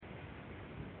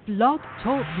Blog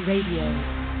Talk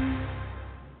Radio.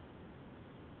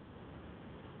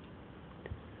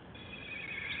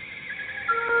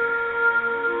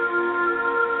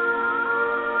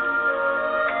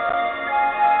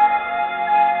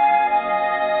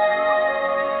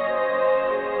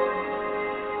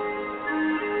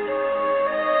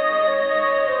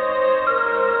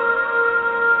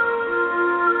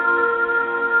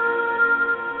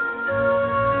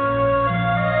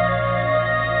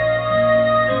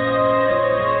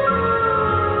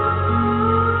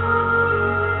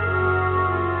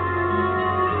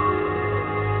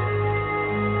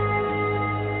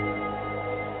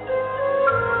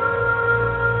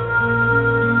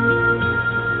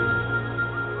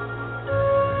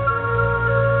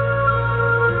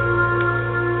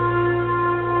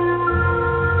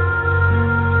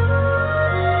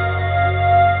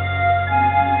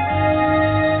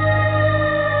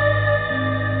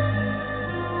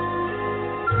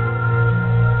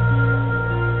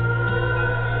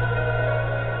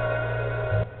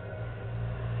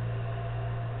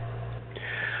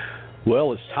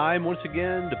 Well, it's time once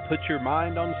again to put your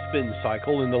mind on a spin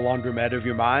cycle in the laundromat of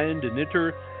your mind and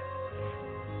enter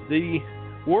the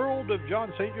world of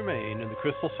John St. Germain in the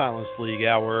Crystal Silence League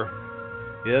Hour.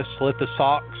 Yes, let the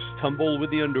socks tumble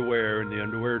with the underwear and the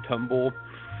underwear tumble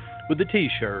with the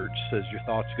t-shirts as your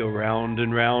thoughts go round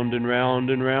and round and round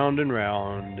and round and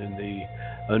round in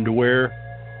the underwear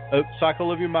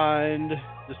cycle of your mind.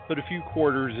 Just put a few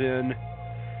quarters in,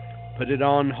 put it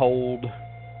on hold,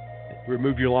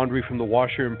 remove your laundry from the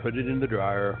washer and put it in the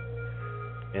dryer.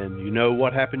 And you know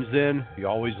what happens then? You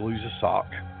always lose a sock.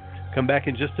 Come back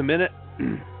in just a minute,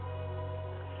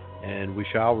 and we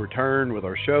shall return with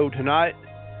our show tonight,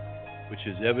 which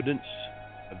is evidence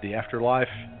of the afterlife.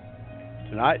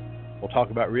 Tonight, we'll talk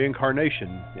about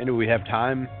reincarnation. And if we have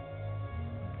time,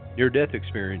 near-death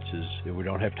experiences. If we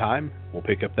don't have time, we'll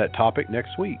pick up that topic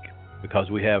next week, because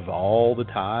we have all the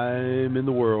time in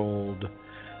the world.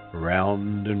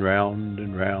 Round and round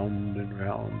and round and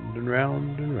round and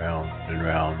round and round and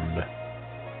round.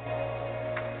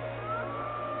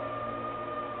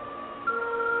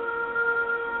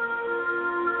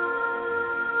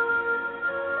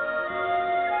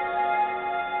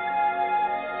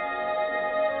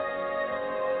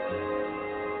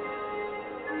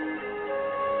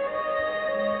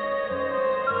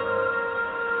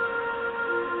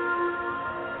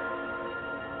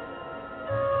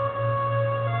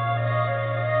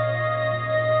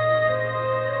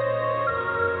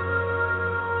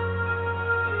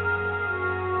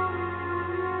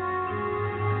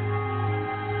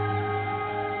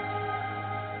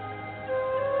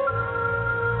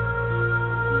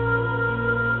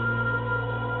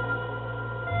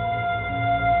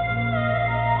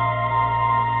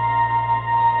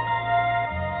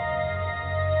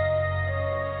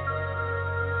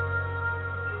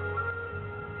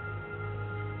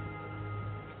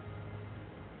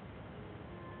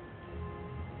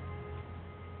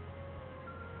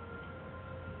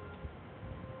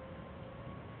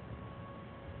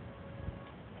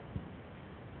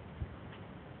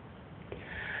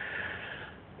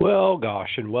 Well,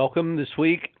 gosh, and welcome this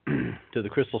week to the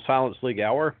Crystal Silence League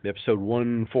Hour, episode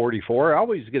 144. I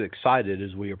always get excited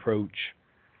as we approach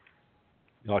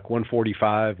like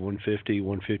 145, 150,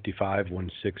 155,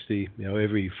 160,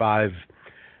 every 5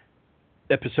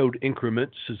 episode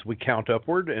increments as we count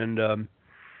upward. And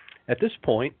at this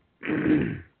point,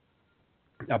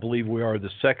 I believe we are the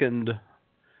second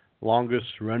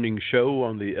longest running show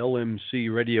on the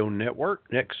LMC radio network,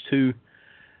 next to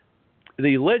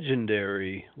the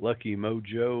legendary Lucky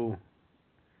Mojo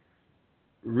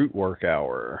Rootwork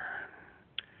Hour,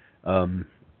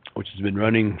 which has been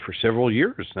running for several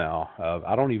years now.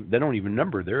 They don't even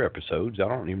number their episodes. I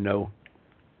don't even know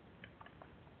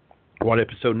what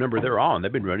episode number they're on.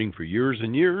 They've been running for years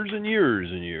and years and years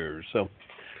and years. So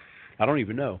I don't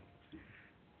even know.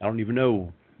 I don't even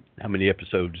know how many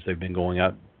episodes they've been going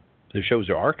out. Their shows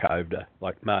are archived,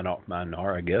 like mine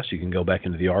are, I guess. You can go back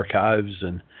into the archives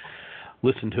and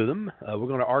listen to them. We're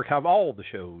going to archive all the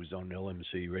shows on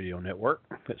LMC Radio Network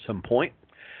at some point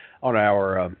on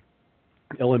our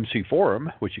LMC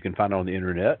forum, which you can find on the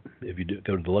internet. If you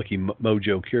go to the Lucky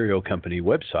Mojo Curio Company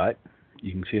website,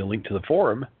 you can see a link to the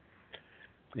forum.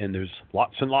 And there's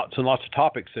lots and lots and lots of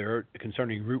topics there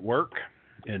concerning root work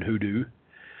and hoodoo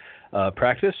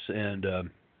practice. And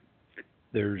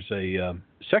there's a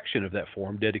section of that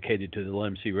forum dedicated to the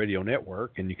LMC Radio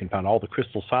Network, and you can find all the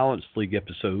Crystal Silence League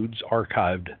episodes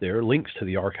archived there, links to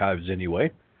the archives anyway,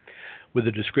 with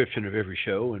a description of every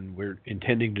show, and we're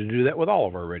intending to do that with all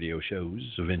of our radio shows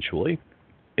eventually.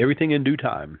 Everything in due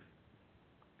time.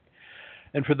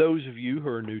 And for those of you who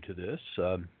are new to this,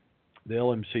 the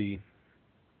LMC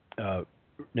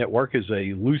network is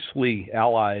a loosely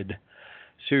allied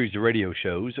series of radio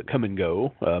shows that come and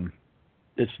go.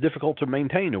 It's difficult to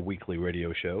maintain a weekly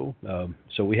radio show,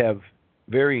 so we have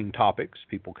varying topics.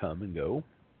 People come and go.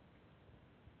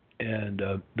 And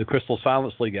the Crystal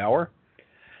Silence League Hour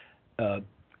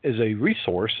is a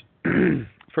resource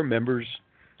for members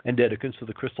and dedicants of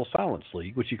the Crystal Silence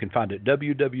League, which you can find at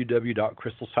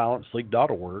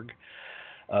www.crystalsilenceleague.org.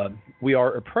 We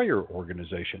are a prayer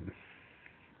organization,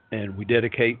 and we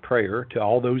dedicate prayer to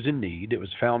all those in need. It was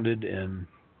founded in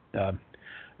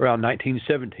around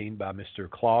 1917 by Mr.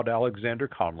 Claude Alexander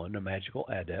Conlon, a magical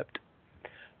adept,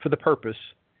 for the purpose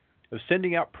of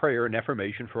sending out prayer and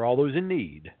affirmation for all those in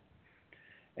need.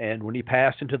 And when he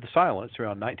passed into the silence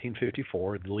around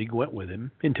 1954, the League went with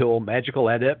him until magical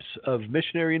adepts of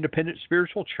Missionary Independent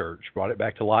Spiritual Church brought it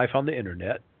back to life on the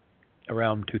internet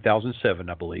around 2007,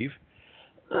 I believe.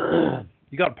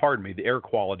 You got to pardon me, the air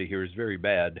quality here is very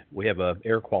bad. We have a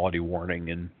air quality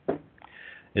warning, and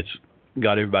it's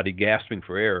got everybody gasping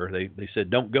for air. They said,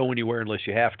 don't go anywhere unless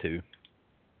you have to.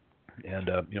 And,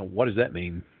 what does that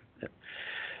mean?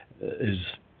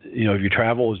 If you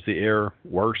travel, is the air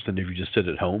worse than if you just sit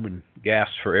at home and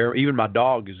gasp for air? Even my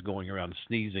dog is going around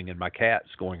sneezing, and my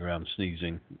cat's going around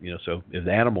sneezing. So if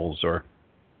the animals are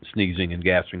sneezing and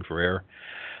gasping for air,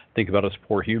 think about us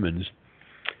poor humans.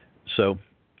 So,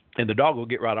 and the dog will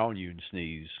get right on you and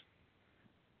sneeze.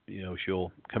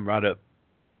 She'll come right up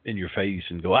in your face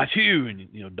and go, achoo,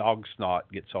 and dog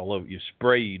snot gets all over you,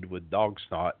 sprayed with dog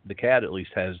snot. The cat at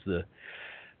least has the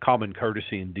common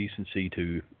courtesy and decency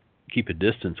to keep a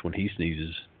distance when he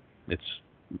sneezes.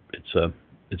 It's a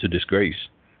disgrace.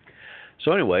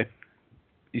 So anyway,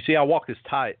 you see, I walk this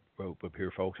tightrope up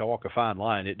here, folks. I walk a fine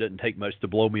line. It doesn't take much to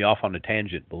blow me off on a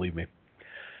tangent, believe me.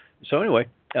 So anyway,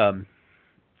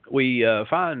 we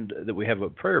find that we have a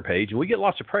prayer page, and we get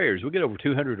lots of prayers. We get over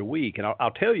 200 a week, and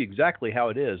I'll tell you exactly how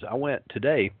it is. I went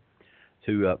today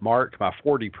to mark my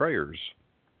 40 prayers.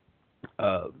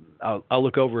 I'll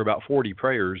look over about 40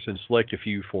 prayers and select a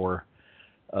few for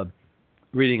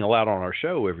reading aloud on our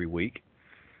show every week.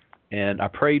 And I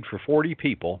prayed for 40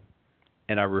 people,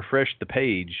 and I refreshed the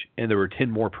page, and there were 10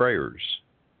 more prayers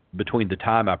between the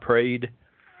time I prayed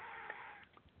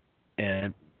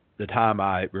and the time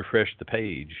I refreshed the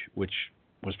page, which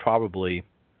was probably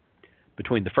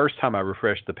between the first time I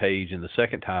refreshed the page and the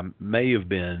second time may have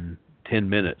been 10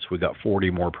 minutes. We got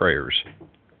 40 more prayers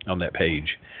on that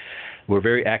page. We're a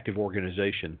very active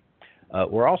organization.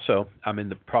 I'm in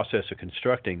the process of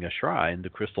constructing a shrine, the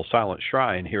Crystal Silence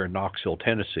Shrine, here in Knoxville,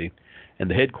 Tennessee, and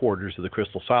the headquarters of the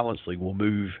Crystal Silence League will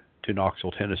move to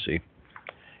Knoxville, Tennessee,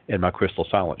 in my Crystal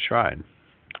Silence Shrine,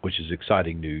 which is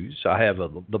exciting news. I have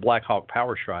the Black Hawk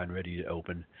Power Shrine ready to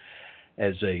open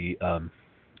as a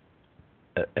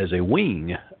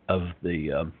wing of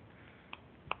the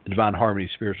Divine Harmony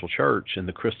Spiritual Church, and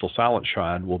the Crystal Silence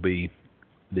Shrine will be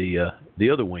the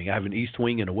other wing. I have an east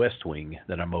wing and a west wing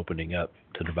that I'm opening up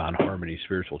to Divine Harmony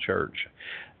Spiritual Church.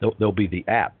 There'll be the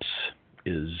apsi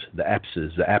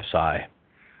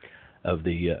of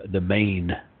the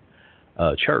main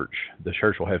church. The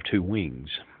church will have two wings,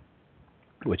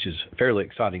 which is fairly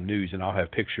exciting news, and I'll have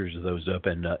pictures of those up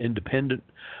in independent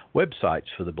websites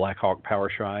for the Black Hawk Power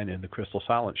Shrine and the Crystal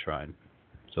Silence Shrine.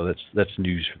 So that's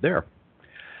news there.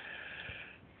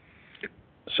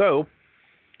 So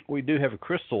we do have a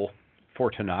crystal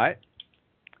for tonight.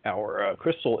 Our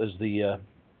crystal is the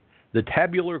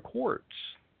tabular quartz.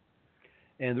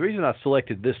 And the reason I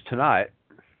selected this tonight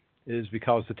is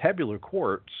because the tabular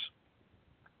quartz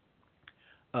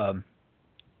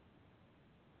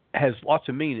has lots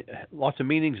of meanings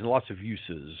and lots of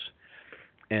uses.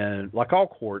 And like all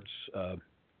quartz,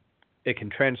 it can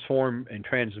transform and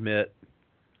transmit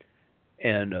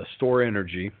and store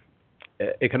energy.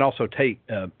 It can also take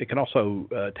on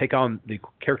the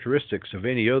characteristics of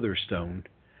any other stone.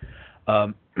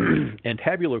 And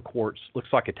tabular quartz looks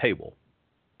like a table.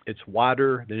 It's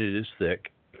wider than it is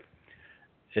thick.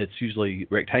 It's usually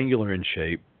rectangular in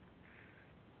shape,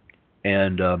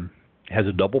 and has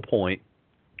a double point.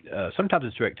 Sometimes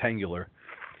it's rectangular.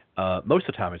 Most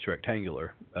of the time it's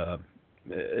rectangular.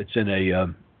 It's in it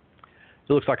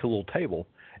looks like a little table,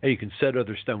 and you can set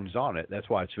other stones on it. That's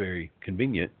why it's very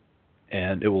convenient,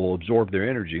 and it will absorb their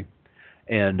energy.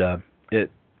 And it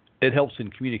helps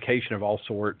in communication of all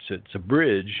sorts. It's a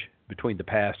bridge between the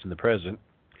past and the present,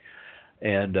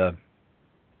 and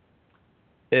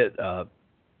it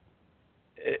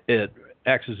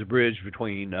acts as a bridge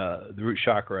between the root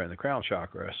chakra and the crown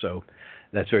chakra. So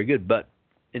that's very good. But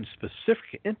in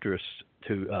specific interest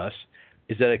to us,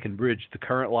 is that it can bridge the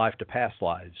current life to past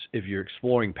lives. If you're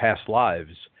exploring past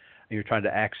lives and you're trying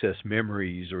to access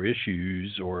memories or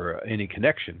issues or any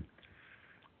connection,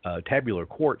 tabular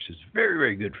quartz is very,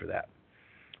 very good for that.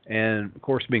 And, of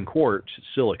course, being quartz, it's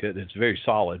silicate, it's very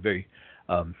solid, very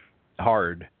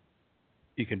hard.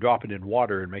 You can drop it in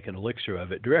water and make an elixir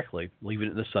of it directly. Leave it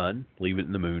in the sun, leave it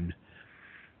in the moon.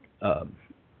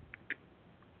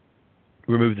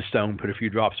 Remove the stone, put a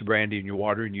few drops of brandy in your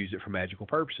water, and use it for magical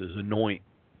purposes. Anoint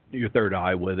your third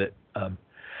eye with it.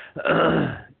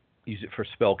 Use it for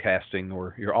spell casting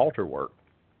or your altar work.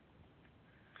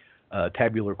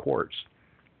 Tabular quartz.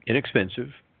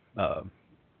 Inexpensive.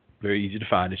 Very easy to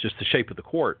find. It's just the shape of the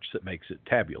quartz that makes it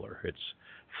tabular. It's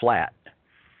flat,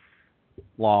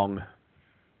 long,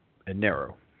 and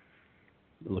narrow.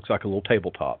 It looks like a little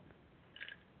tabletop.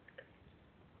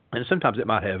 And sometimes it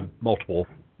might have multiple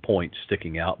points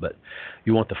sticking out, but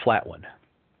you want the flat one.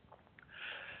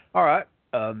 All right.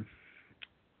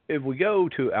 If we go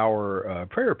to our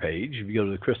prayer page, if you go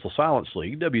to the Crystal Silence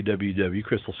League,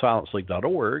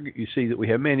 www.crystalsilenceleague.org, you see that we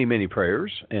have many, many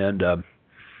prayers. And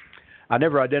I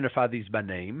never identify these by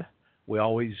name. We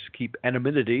always keep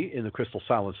anonymity in the Crystal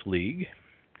Silence League.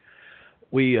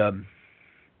 We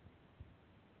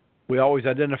always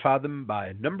identify them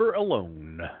by number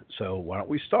alone. So why don't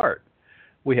we start?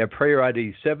 We have prayer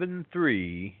ID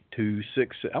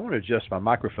 73266. I want to adjust my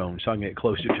microphone so I can get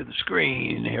closer to the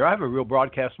screen here. I have a real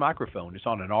broadcast microphone. It's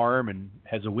on an arm and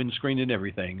has a windscreen and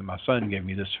everything. And my son gave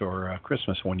me this for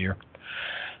Christmas one year.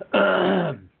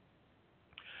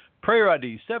 Prayer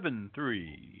ID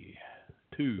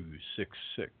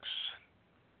 73266,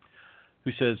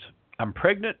 who says, I'm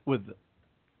pregnant with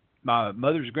my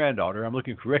mother's granddaughter. I'm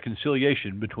looking for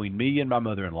reconciliation between me and my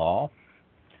mother-in-law.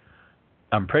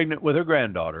 I'm pregnant with her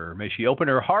granddaughter. May she open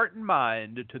her heart and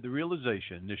mind to the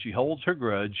realization that if she holds her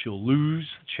grudge, she'll lose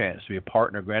the chance to be a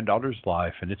part in her granddaughter's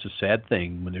life, and it's a sad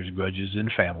thing when there's grudges in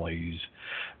families.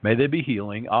 May they be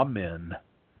healing. Amen.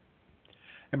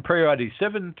 And prayer ID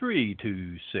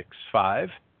 73265.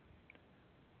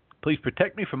 Please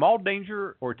protect me from all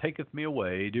danger or taketh me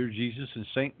away. Dear Jesus and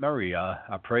Saint Maria,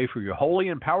 I pray for your holy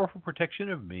and powerful protection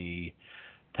of me.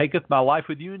 Taketh my life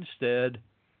with you instead,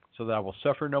 so that I will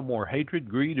suffer no more hatred,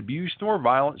 greed, abuse, nor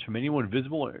violence from anyone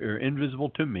visible or invisible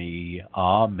to me.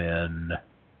 Amen.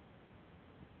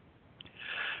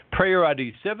 Prayer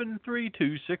ID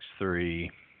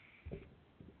 73263.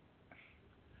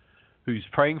 Who's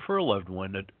praying for a loved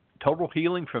one, a total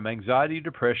healing from anxiety,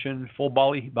 depression, full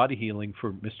body healing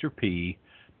for Mr. P.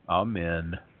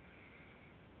 Amen.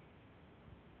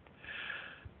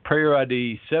 Prayer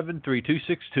ID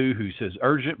 73262, who says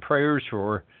urgent prayers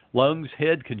for lungs,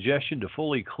 head, congestion to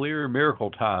fully clear, miracle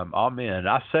time. Amen.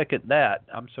 I second that.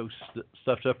 I'm so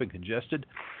stuffed up and congested.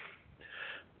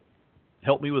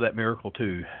 Help me with that miracle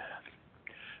too.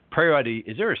 Prayer ID,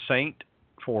 is there a saint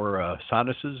for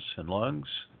sinuses and lungs?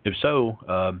 If so,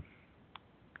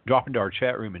 drop into our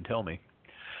chat room and tell me.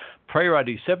 Prayer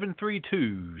ID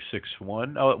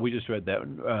 73261. Oh, we just read that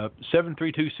one.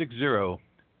 73260.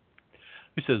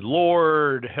 He says,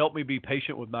 Lord, help me be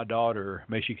patient with my daughter.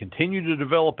 May she continue to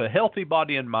develop a healthy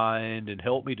body and mind, and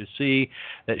help me to see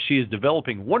that she is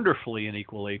developing wonderfully and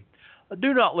equally.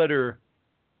 Do not let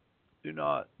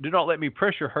me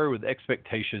pressure her with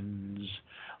expectations.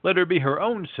 Let her be her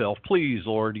own self. Please,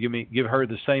 Lord, give her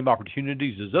the same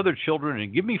opportunities as other children,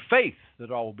 and give me faith that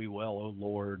all will be well, O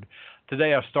Lord.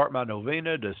 Today I start my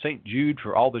novena to St. Jude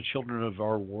for all the children of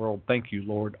our world. Thank you,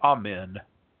 Lord. Amen.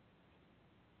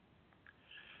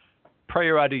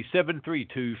 Prayer ID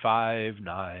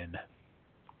 73259,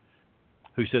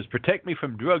 who says, protect me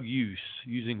from drug use,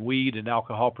 using weed and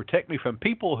alcohol. Protect me from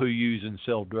people who use and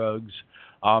sell drugs.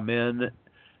 Amen.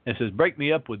 And says, break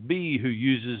me up with B, who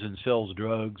uses and sells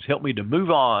drugs. Help me to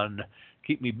move on.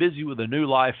 Keep me busy with a new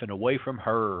life and away from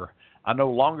her. I no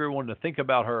longer want to think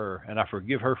about her, and I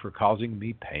forgive her for causing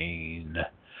me pain.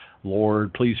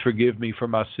 Lord, please forgive me for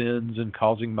my sins and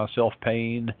causing myself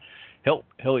pain. Help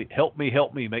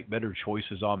me make better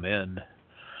choices. Amen.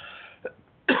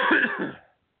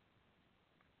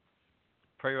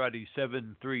 Prayer ID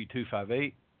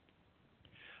 73258.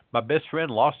 My best friend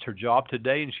lost her job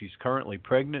today, and she's currently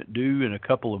pregnant, due in a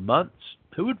couple of months.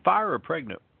 Who would fire a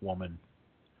pregnant woman?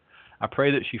 I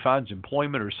pray that she finds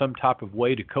employment or some type of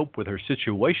way to cope with her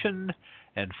situation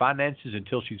and finances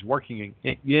until she's working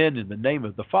again, in the name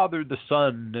of the Father, the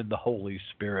Son, and the Holy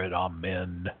Spirit.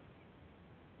 Amen.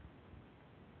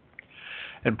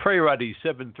 And prayer ID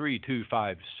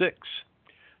 73256.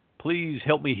 Please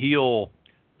help me heal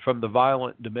from the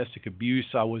violent domestic abuse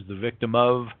I was the victim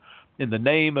of. In the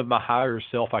name of my higher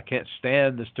self, I can't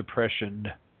stand this depression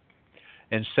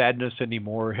and sadness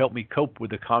anymore. Help me cope with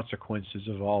the consequences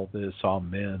of all this.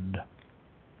 Amen.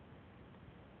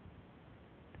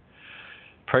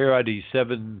 Prayer ID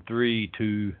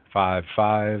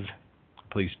 73255.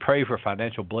 Please pray for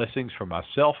financial blessings for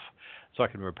myself so I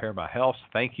can repair my house.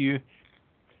 Thank you.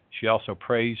 She also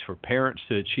prays for parents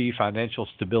to achieve financial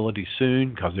stability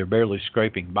soon because they're barely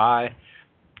scraping by.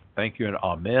 Thank you and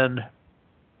amen.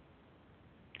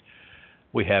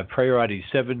 We have prayer ID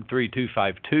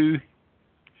 73252,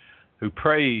 who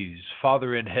prays,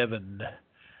 Father in heaven,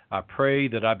 I pray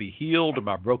that I be healed of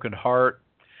my broken heart,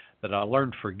 that I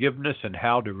learn forgiveness and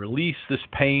how to release this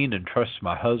pain and trust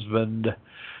my husband.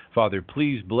 Father,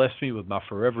 please bless me with my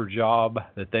forever job,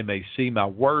 that they may see my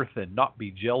worth and not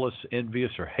be jealous,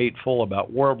 envious, or hateful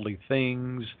about worldly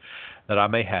things that I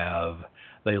may have.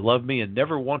 They love me and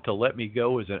never want to let me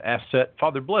go as an asset.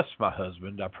 Father, bless my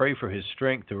husband. I pray for his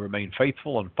strength to remain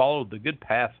faithful and follow the good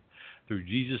path through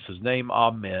Jesus' name.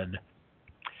 Amen.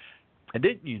 And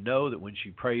didn't you know that when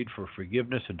she prayed for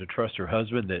forgiveness and to trust her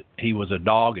husband that he was a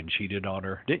dog and cheated on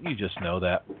her? Didn't you just know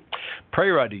that?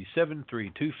 Prayer ID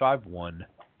 73251.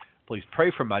 Please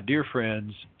pray for my dear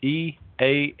friends E,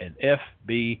 A, and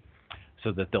FB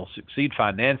so that they'll succeed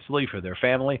financially for their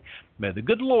family. May the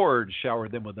good Lord shower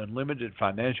them with unlimited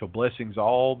financial blessings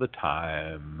all the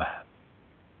time.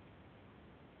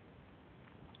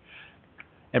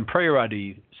 And prayer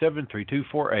ID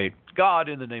 73248. God,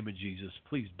 in the name of Jesus,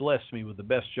 please bless me with the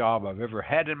best job I've ever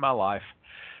had in my life.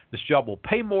 This job will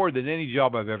pay more than any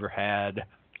job I've ever had.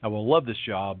 I will love this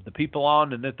job. The people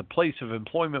on and at the place of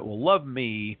employment will love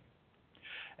me,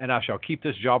 and I shall keep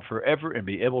this job forever and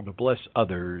be able to bless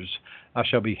others. I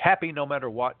shall be happy no matter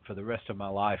what for the rest of my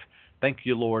life. Thank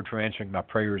you, Lord, for answering my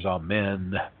prayers.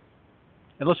 Amen.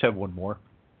 And let's have one more.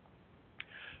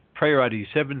 Prayer ID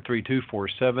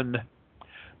 73247.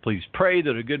 Please pray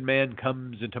that a good man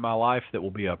comes into my life that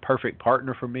will be a perfect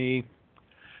partner for me,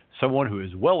 someone who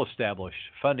is well-established,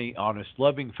 funny, honest,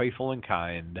 loving, faithful, and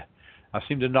kind. I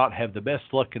seem to not have the best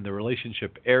luck in the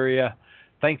relationship area.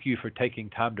 Thank you for taking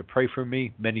time to pray for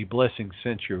me. Many blessings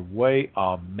sent your way.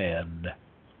 Amen.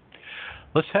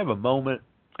 Let's have a moment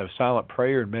of silent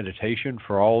prayer and meditation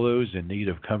for all those in need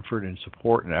of comfort and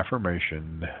support and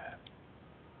affirmation.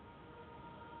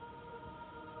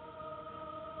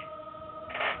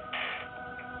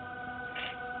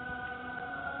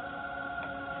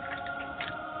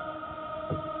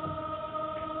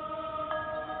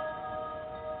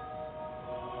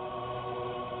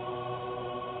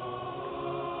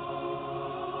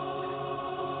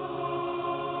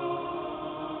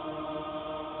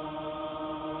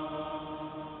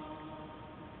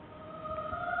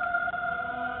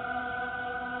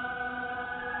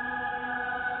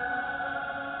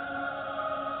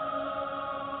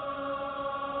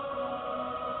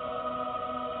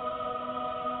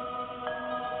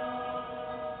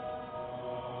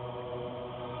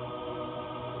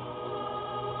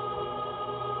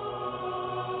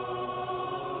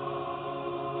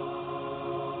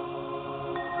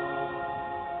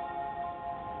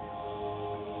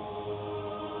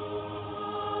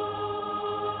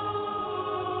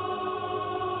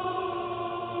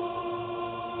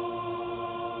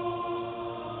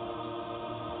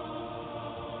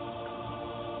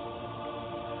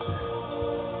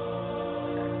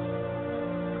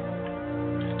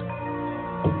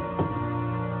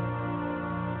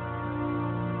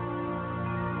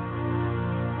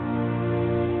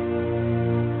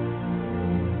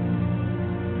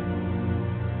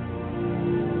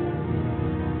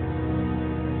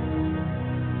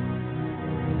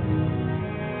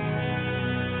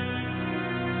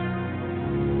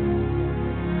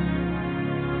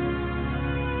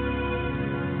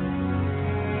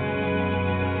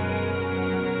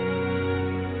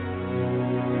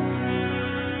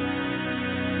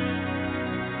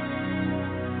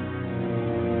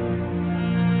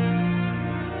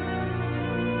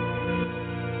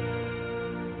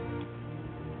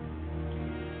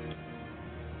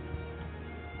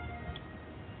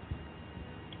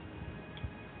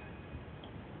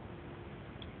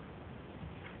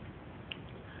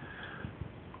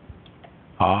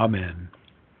 Amen.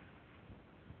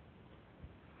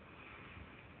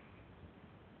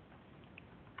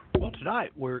 Well,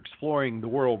 tonight we're exploring the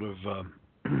world of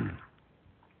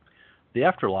the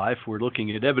afterlife. We're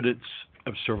looking at evidence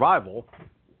of survival.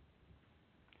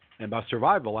 And by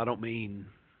survival, I don't mean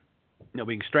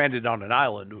being stranded on an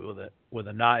island with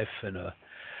a knife and a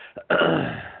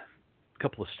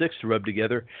couple of sticks to rub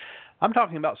together. I'm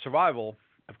talking about survival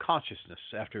of consciousness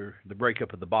after the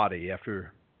breakup of the body,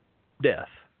 after death.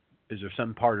 Is there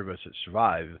some part of us that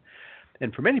survive?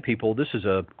 And for many people, this is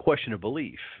a question of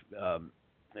belief.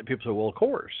 And people say, well, of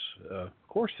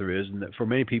course there is. And that for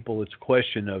many people, it's a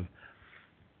question of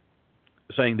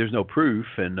saying there's no proof.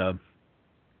 And, I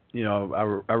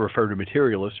refer to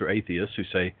materialists or atheists who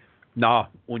say, nah,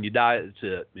 when you die, it's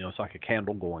it. It's like a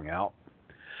candle going out.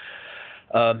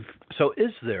 So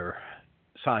is there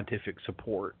scientific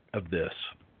support of this?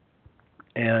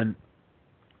 And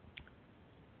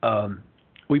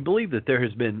we believe that there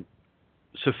has been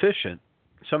sufficient,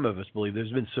 some of us believe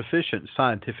there's been sufficient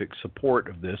scientific support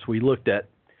of this. We looked at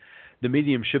the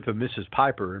mediumship of Mrs.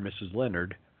 Piper and Mrs.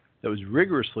 Leonard that was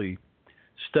rigorously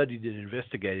studied and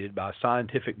investigated by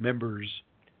scientific members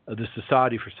of the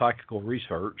Society for Psychical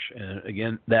Research. And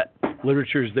again, that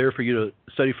literature is there for you to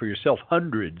study for yourself,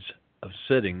 hundreds of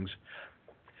sittings.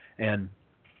 And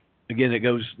again, it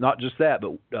goes not just that,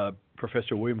 but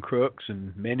Professor William Crookes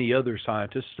and many other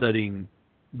scientists studying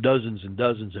dozens and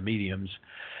dozens of mediums.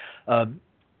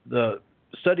 The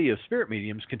study of spirit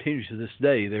mediums continues to this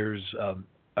day. There's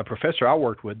a professor I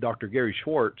worked with, Dr. Gary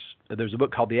Schwartz. There's a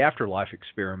book called The Afterlife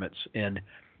Experiments, and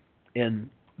in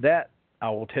that I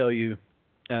will tell you,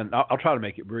 and I'll try to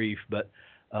make it brief, but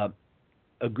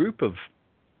a group of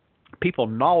people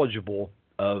knowledgeable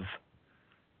of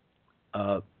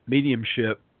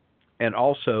mediumship and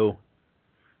also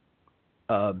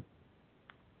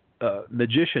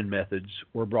magician methods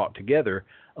were brought together,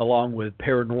 along with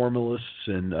paranormalists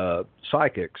and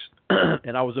psychics,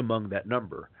 and I was among that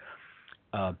number.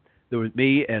 There was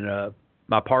me and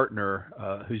my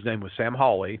partner, whose name was Sam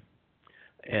Hawley,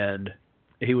 and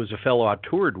he was a fellow I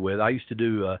toured with. I used to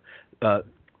do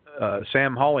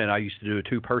Sam Hawley and I used to do a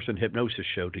 2-person hypnosis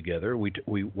show together.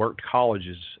 We worked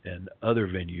colleges and other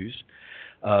venues.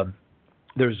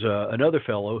 There's another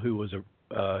fellow who was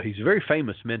he's a very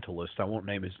famous mentalist. I won't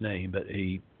name his name, but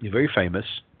he's very famous.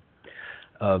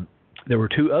 There were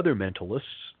 2 other mentalists,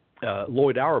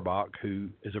 Lloyd Auerbach, who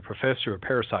is a professor of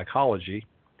parapsychology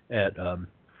at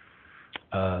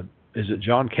is it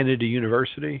John Kennedy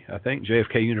University, I think,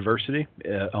 JFK University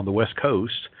on the West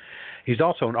Coast. He's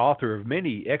also an author of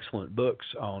many excellent books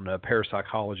on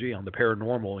parapsychology, on the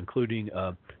paranormal, including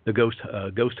the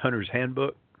Ghost Hunter's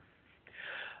Handbook,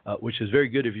 which is very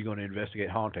good if you're going to investigate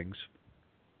hauntings.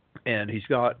 And he's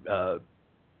got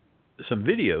some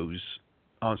videos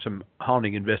on some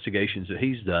haunting investigations that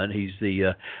he's done. He's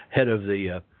the head of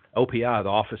the OPI, the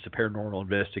Office of Paranormal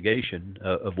Investigation,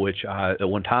 of which I, at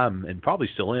one time, and probably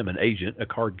still am, an agent, a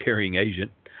card-carrying agent.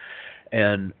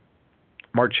 And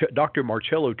Dr.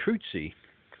 Marcello Truzzi,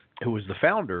 who was the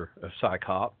founder of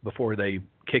PsyCop before they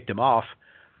kicked him off,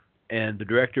 and the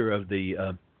director of the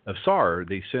of SAR,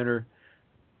 the Center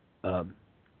for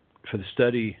the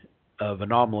Study of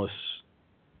the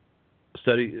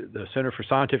Center for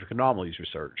Scientific Anomalies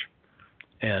Research,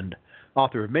 and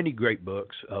author of many great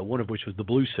books, one of which was The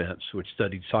Blue Sense, which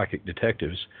studied psychic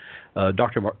detectives.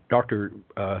 Dr.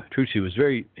 Truzzi was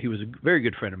a very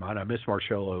good friend of mine. I miss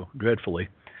Marcello dreadfully.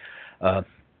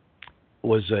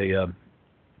 Was a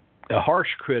harsh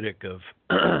critic of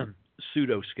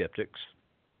pseudo-skeptics,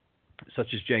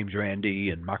 such as James Randi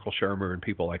and Michael Shermer and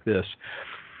people like this,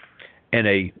 and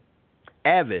a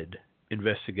avid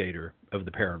investigator of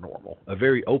the paranormal, a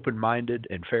very open-minded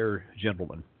and fair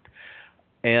gentleman.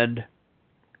 And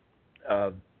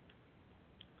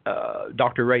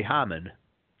Dr. Ray Hyman,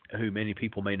 who many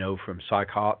people may know from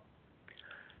PsyCop,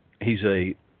 he's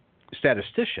a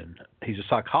statistician. He's a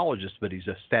psychologist, but he's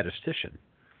a statistician.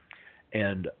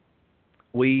 And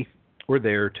we were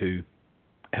there to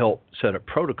help set up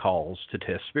protocols to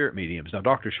test spirit mediums. Now,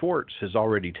 Dr. Schwartz has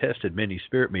already tested many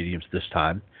spirit mediums this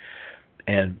time,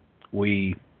 and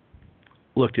we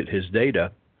looked at his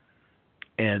data,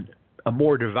 and a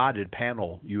more divided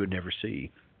panel you would never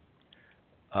see.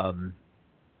 The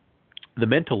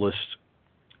mentalist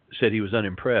said he was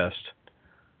unimpressed.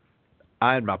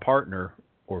 I and my partner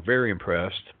were very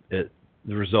impressed at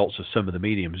the results of some of the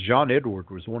mediums. John Edward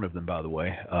was one of them, by the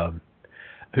way,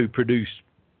 who produced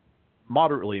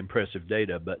moderately impressive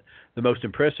data, but the most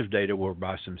impressive data were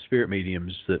by some spirit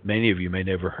mediums that many of you may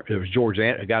never. There was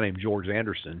a guy named George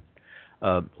Anderson.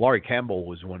 Laurie Campbell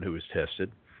was one who was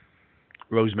tested.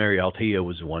 Rosemary Altea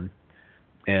was one,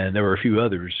 and there were a few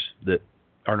others that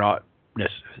are not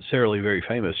necessarily very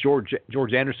famous.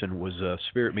 George Anderson was a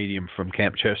spirit medium from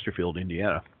Camp Chesterfield,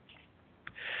 Indiana,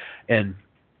 and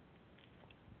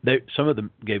some of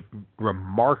them gave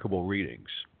remarkable readings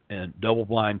and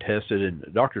double-blind tested.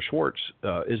 And Dr. Schwartz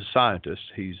is a scientist.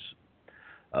 He's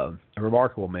a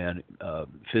remarkable man,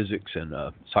 physics and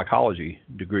psychology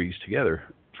degrees together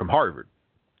from Harvard.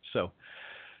 So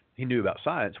he knew about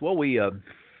science. Well,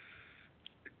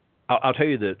 I'll tell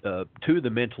you that two of the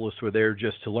mentalists were there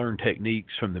just to learn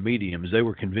techniques from the mediums. They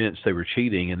were convinced they were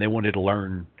cheating, and they wanted to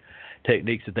learn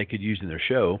techniques that they could use in their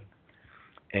show.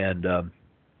 And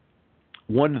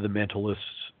one of the mentalists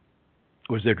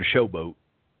was there to showboat.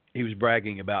 He was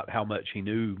bragging about how much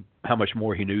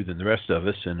more he knew than the rest of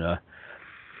us, and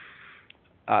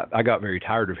I got very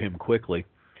tired of him quickly.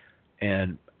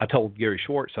 And I told Gary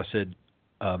Schwartz, I said,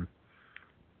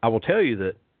 I will tell you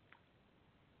that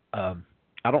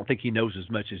I don't think he knows as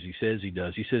much as he says he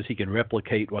does. He says he can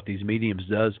replicate what these mediums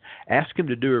does. Ask him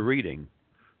to do a reading,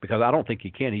 because I don't think he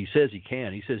can. He says he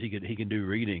can. He says he can do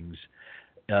readings,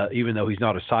 even though he's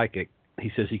not a psychic.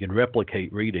 He says he can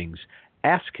replicate readings.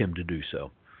 Ask him to do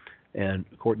so. And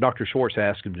of course, Dr. Schwartz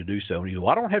asked him to do so. And he said,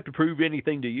 "Well, I don't have to prove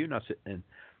anything to you."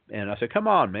 And I said, "Come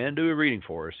on, man, do a reading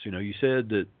for us. You know, you said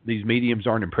that these mediums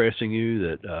aren't impressing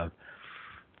you, that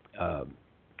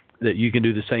you can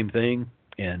do the same thing."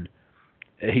 And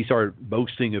he started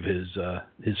boasting of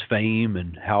his fame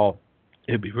and how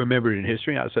it'd be remembered in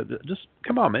history. I said, "Just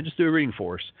come on, man, just do a reading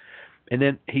for us." And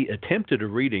then he attempted a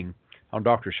reading on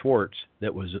Dr. Schwartz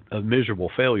that was a miserable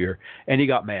failure, and he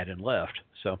got mad and left.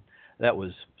 So that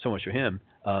was so much for him.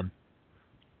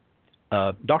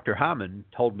 Dr. Hyman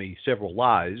told me several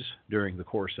lies during the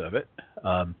course of it,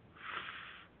 and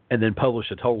then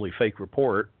published a totally fake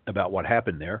report about what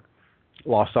happened there.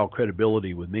 Lost all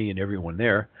credibility with me and everyone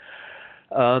there.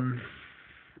 And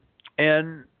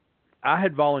I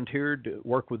had volunteered to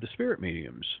work with the spirit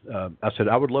mediums. I said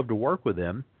I would love to work with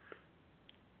them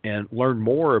and learn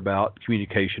more about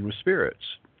communication with spirits.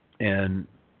 And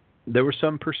there was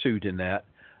some pursuit in that.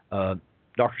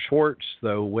 Dr. Schwartz,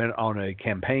 though, went on a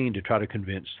campaign to try to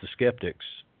convince the skeptics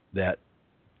that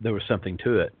there was something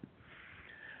to it.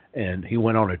 And he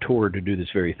went on a tour to do this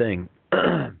very thing.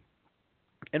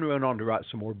 And went on to write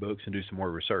some more books and do some more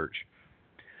research.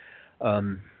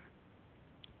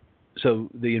 So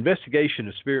the investigation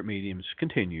of spirit mediums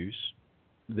continues.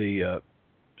 The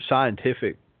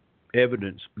scientific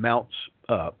evidence mounts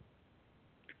up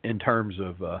in terms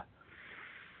of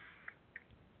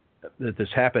that this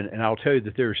happened. And I'll tell you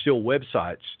that there are still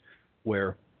websites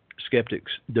where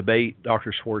skeptics debate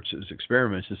Dr. Schwartz's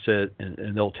experiments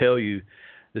and they'll tell you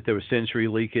that there was sensory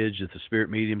leakage, that the spirit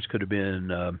mediums could have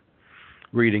been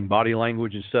reading body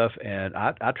language and stuff. And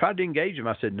I tried to engage him.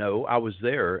 I said, no, I was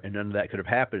there and none of that could have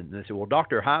happened. And they said, well,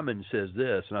 Dr. Hyman says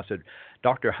this. And I said,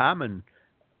 Dr. Hyman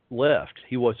left.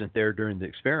 He wasn't there during the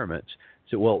experiments. I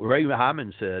said, well, Ray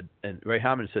Hyman said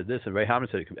this, and Ray Hyman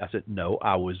said, I said, no,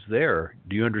 I was there.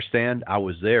 Do you understand? I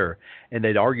was there. And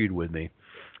they'd argued with me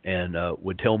and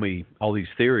would tell me all these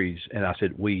theories. And I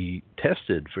said, we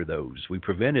tested for those. We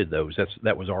prevented those.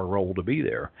 That was our role to be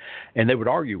there. And they would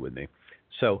argue with me.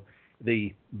 So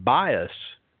the bias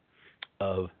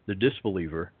of the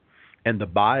disbeliever and the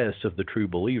bias of the true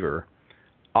believer,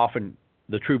 often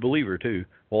the true believer too,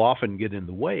 will often get in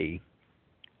the way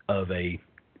of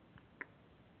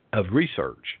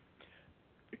research.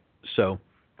 So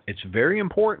it's very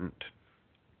important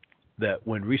that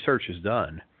when research is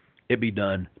done, it be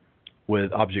done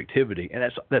with objectivity,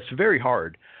 and that's very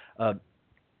hard.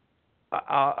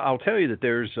 I'll tell you that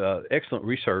there's excellent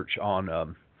research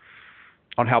on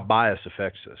how bias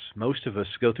affects us. Most of us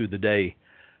go through the day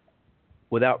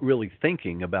without really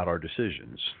thinking about our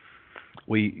decisions.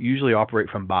 We usually operate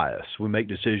from bias. We make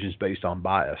decisions based on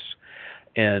bias,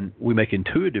 and we make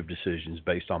intuitive decisions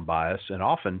based on bias, and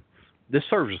often this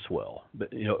serves us well. But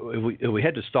if we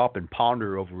had to stop and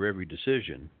ponder over every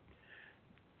decision,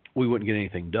 we wouldn't get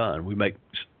anything done. We make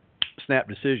snap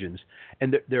decisions,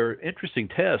 and there are interesting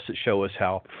tests that show us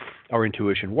how our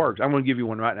intuition works. I'm going to give you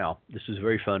one right now. This is a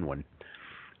very fun one.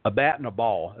 A bat and a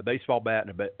ball, a baseball bat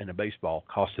and a baseball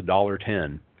cost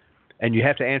 $1.10. And you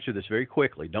have to answer this very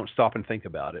quickly. Don't stop and think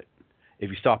about it. If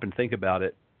you stop and think about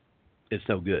it, it's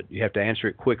no good. You have to answer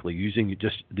it quickly using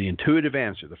just the intuitive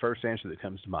answer, the first answer that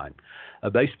comes to mind.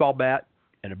 A baseball bat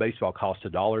and a baseball cost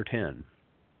 $1.10.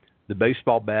 The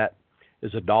baseball bat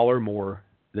is $1 more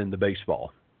than the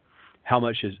baseball. How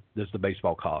much does the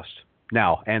baseball cost?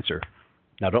 Now, answer.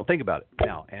 Now, don't think about it.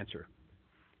 Now, answer.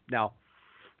 Now,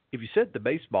 if you said the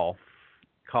baseball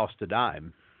cost a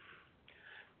dime,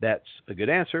 that's a good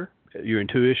answer. Your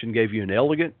intuition gave you an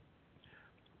elegant,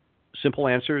 simple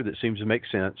answer that seems to make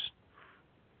sense.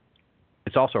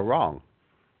 It's also wrong.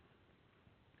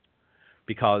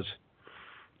 Because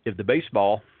if the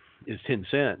baseball is 10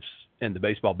 cents and the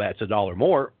baseball bat's $1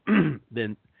 more,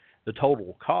 then the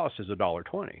total cost is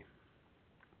 $1.20.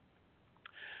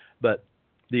 But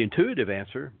the intuitive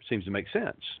answer seems to make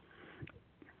sense,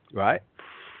 right?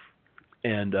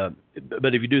 And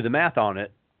but if you do the math on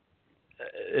it,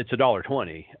 it's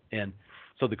 $1.20. And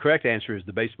So the correct answer is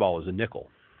the baseball is a nickel.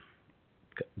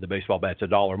 The baseball bat's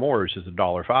 $1 more, which is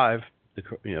 $1.05.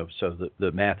 So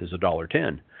the math is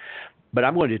 $1.10. But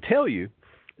I'm going to tell you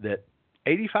that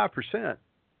 85%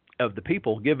 of the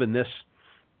people given this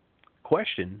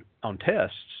question on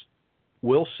tests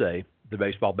will say the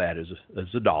baseball bat is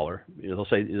 $1. They'll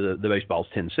say the baseball is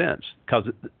 10 cents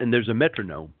and there's a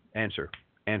metronome. Answer.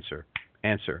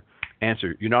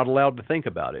 You're not allowed to think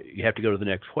about it. You have to go to the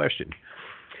next question,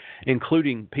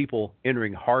 including people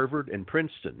entering Harvard and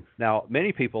Princeton. Now,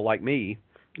 many people like me,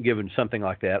 given something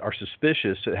like that, are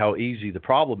suspicious at how easy the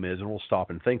problem is and will stop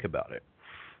and think about it.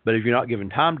 But if you're not given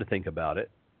time to think about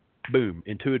it, boom,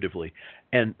 intuitively.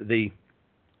 And the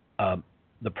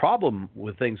problem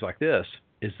with things like this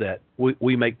is that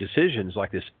we make decisions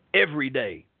like this every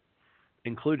day,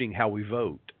 including how we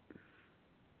vote.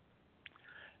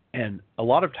 And a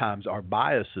lot of times our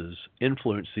biases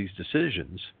influence these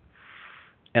decisions.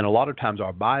 And a lot of times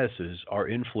our biases are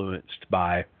influenced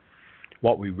by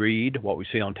what we read, what we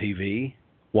see on TV,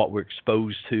 what we're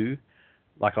exposed to,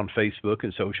 like on Facebook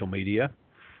and social media.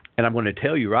 And I'm going to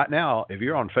tell you right now, if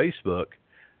you're on Facebook,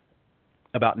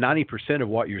 about 90% of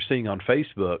what you're seeing on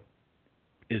Facebook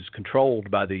is controlled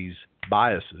by these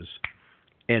biases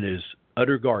and is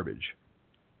utter garbage.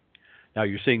 Now,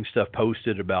 you're seeing stuff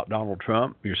posted about Donald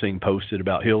Trump. You're seeing posted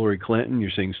about Hillary Clinton. You're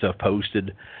seeing stuff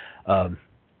posted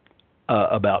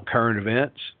about current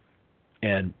events.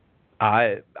 And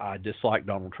I dislike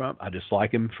Donald Trump. I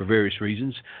dislike him for various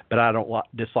reasons, but I don't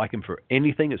dislike him for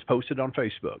anything that's posted on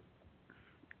Facebook,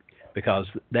 because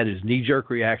that is knee-jerk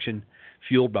reaction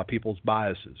fueled by people's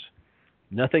biases.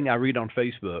 Nothing I read on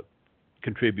Facebook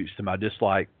contributes to my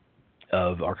dislike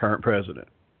of our current president.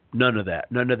 None of that.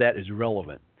 None of that is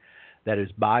relevant. That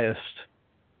is biased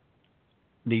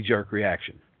knee-jerk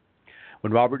reaction.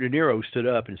 When Robert De Niro stood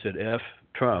up and said, F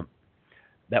Trump,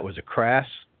 that was a crass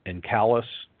and callous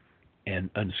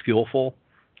and unskillful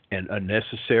and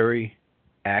unnecessary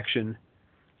action.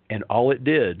 And all it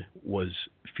did was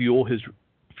fuel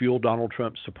Donald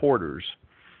Trump's supporters,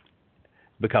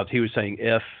 because he was saying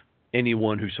F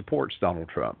anyone who supports Donald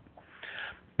Trump.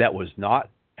 That was not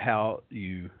how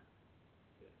you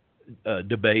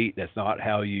debate. That's not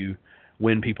how you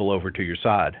win people over to your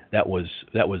side. That was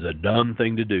a dumb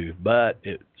thing to do, but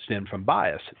it stemmed from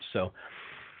bias. So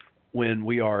when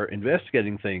we are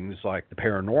investigating things like the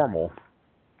paranormal,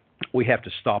 we have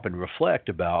to stop and reflect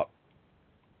about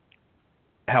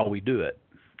how we do it.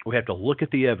 We have to look at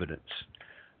the evidence,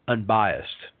 unbiased.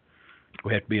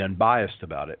 We have to be unbiased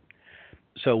about it.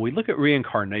 So we look at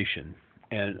reincarnation,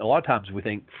 and a lot of times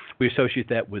we associate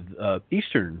that with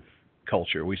Eastern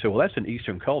culture. We say, well, that's an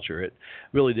Eastern culture. It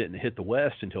really didn't hit the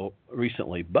West until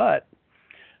recently. But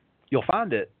you'll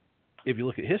find it, if you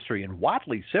look at history, in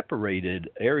widely separated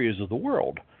areas of the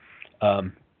world. But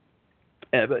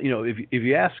if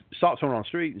you stop someone on the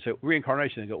street and say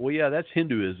reincarnation, they go, well, yeah, that's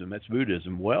Hinduism, that's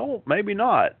Buddhism. Well, maybe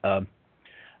not.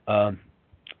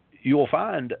 You will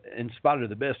find, in spite of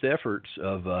the best efforts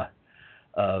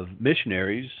of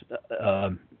missionaries,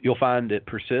 you'll find it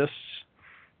persists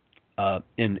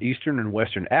in Eastern and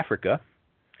Western Africa.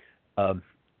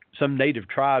 Some native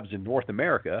tribes in North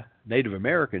America, Native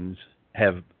Americans,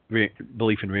 have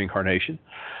belief in reincarnation.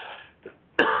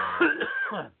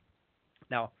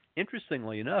 Now,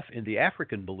 interestingly enough, in the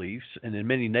African beliefs and in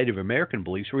many Native American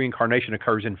beliefs, reincarnation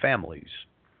occurs in families.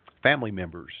 Family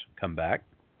members come back.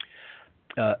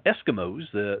 Eskimos,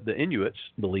 the Inuits,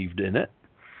 believed in it.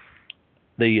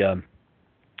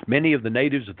 Many of the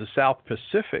natives of the South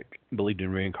Pacific believed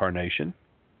in reincarnation.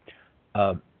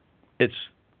 It's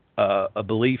a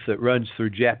belief that runs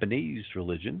through Japanese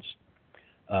religions,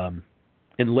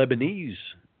 in Lebanese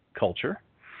culture,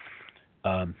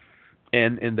 and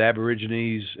in the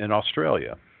Aborigines in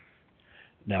Australia.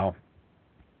 Now,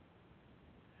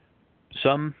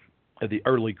 some of the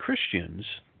early Christians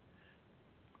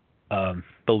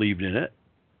believed in it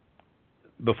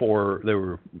before they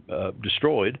were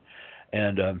destroyed.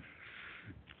 And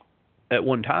at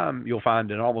one time, you'll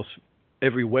find in almost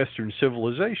every Western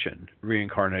civilization,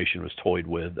 reincarnation was toyed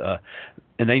with.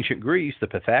 In ancient Greece, the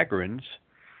Pythagoreans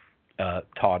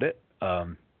taught it.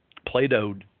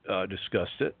 Plato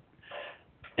discussed it.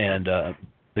 And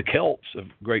the Celts of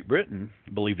Great Britain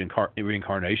believed in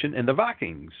reincarnation, and the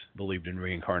Vikings believed in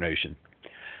reincarnation.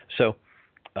 So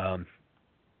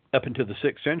up until the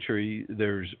 6th century,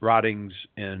 there's writings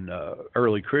in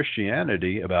early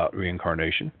Christianity about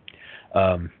reincarnation.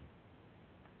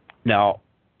 Now,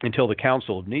 until the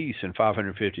Council of Nice in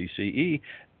 550 CE,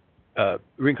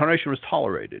 reincarnation was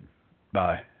tolerated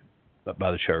by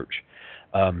the church.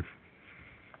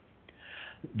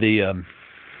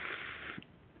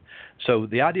 So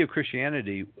the idea of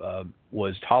Christianity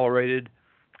was tolerated,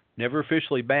 never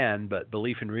officially banned, but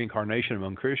belief in reincarnation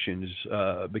among Christians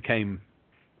became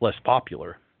less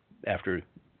popular after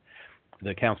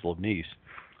the Council of Nice.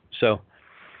 So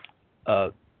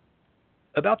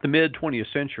about the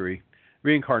mid-20th century,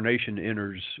 reincarnation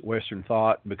enters Western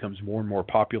thought and becomes more and more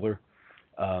popular.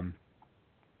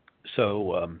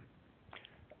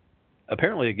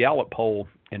 Apparently a Gallup poll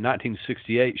in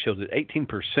 1968 shows that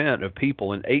 18% of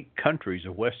people in 8 countries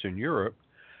of Western Europe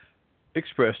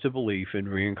expressed a belief in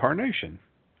reincarnation.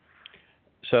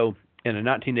 So in a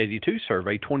 1982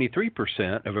 survey,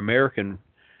 23% of American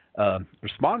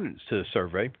respondents to the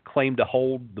survey claimed to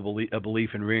hold a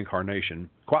belief in reincarnation,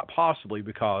 quite possibly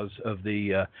because of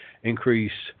the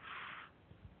increased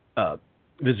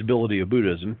visibility of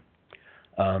Buddhism.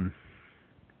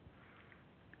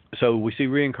 So we see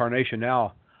reincarnation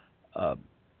now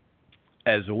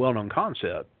as a well-known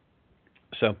concept.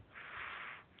 So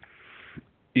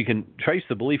you can trace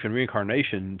the belief in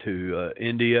reincarnation to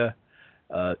India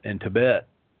and Tibet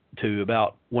to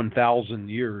about 1,000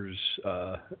 years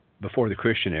before the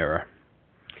Christian era.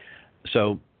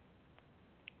 So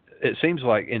it seems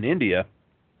like in India,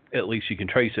 at least you can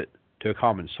trace it to a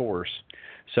common source.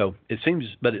 So it seems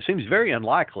very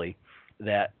unlikely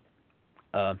that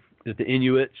the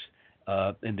Inuits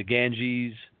and the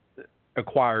Ganges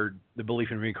acquired the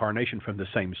belief in reincarnation from the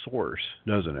same source,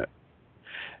 doesn't it?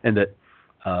 And that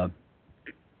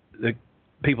the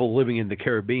people living in the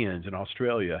Caribbean and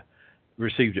Australia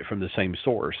received it from the same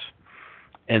source.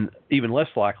 And even less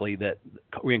likely that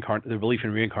the belief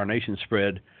in reincarnation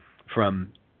spread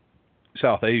from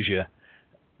South Asia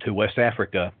to West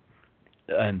Africa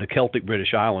and the Celtic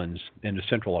British Islands into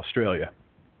Central Australia.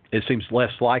 It seems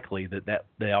less likely that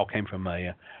they all came from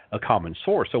a common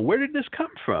source. So where did this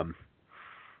come from?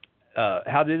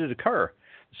 How did it occur?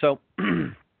 So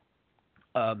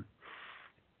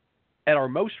at our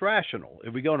most rational,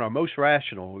 if we go in our most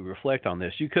rational, we reflect on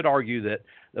this, you could argue that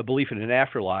a belief in an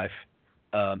afterlife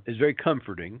is very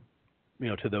comforting,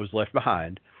 to those left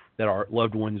behind, that our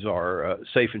loved ones are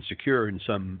safe and secure in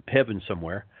some heaven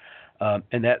somewhere,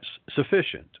 and that's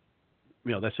sufficient.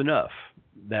 That's enough.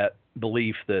 That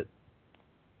belief that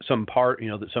some part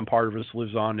of us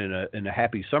lives on in a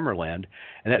happy summerland,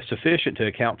 and that's sufficient to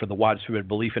account for the widespread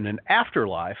belief in an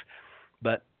afterlife,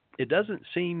 but it doesn't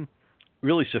seem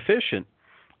really sufficient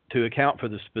to account for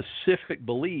the specific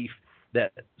belief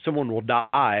that someone will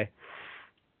die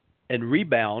and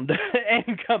rebound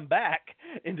and come back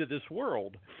into this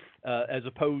world, as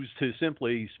opposed to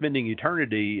simply spending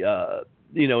eternity,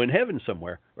 in heaven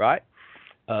somewhere, right?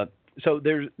 So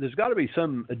there's got to be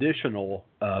some additional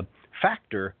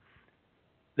factor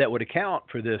that would account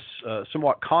for this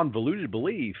somewhat convoluted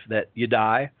belief that you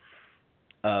die,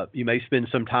 you may spend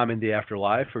some time in the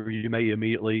afterlife, or you may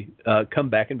immediately come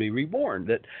back and be reborn.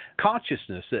 That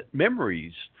consciousness, that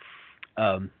memories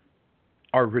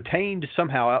are retained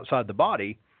somehow outside the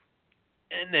body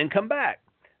and then come back.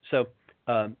 So,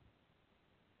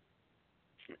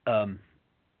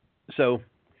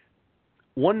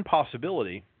 one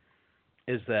possibility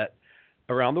is that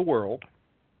around the world,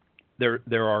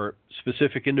 there are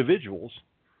specific individuals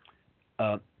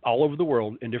all over the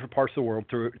world, in different parts of the world,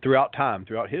 throughout time,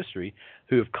 throughout history,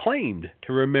 who have claimed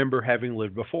to remember having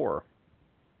lived before.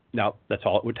 Now, that's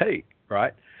all it would take,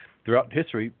 right? Throughout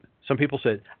history, some people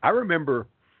said, I remember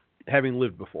having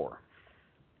lived before.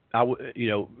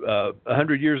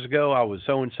 100 years ago, I was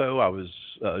so-and-so, I was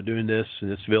doing this in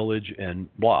this village, and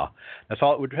blah. That's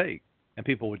all it would take. And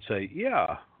people would say,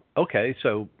 yeah, okay,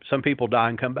 so some people die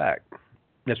and come back.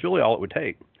 That's really all it would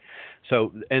take.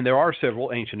 So, and there are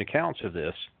several ancient accounts of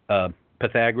this.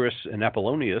 Pythagoras and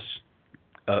Apollonius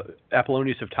of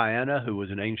Tyana, who was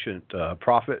an ancient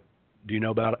prophet. Do you know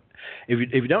about it?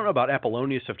 If you don't know about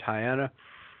Apollonius of Tyana,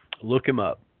 look him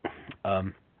up.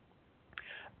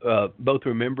 Both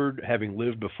remembered having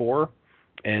lived before,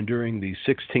 and during the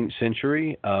 16th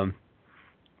century,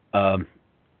 there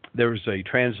was a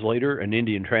translator, an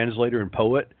Indian translator and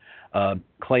poet,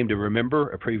 claimed to remember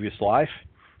a previous life.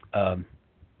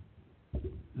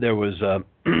 There was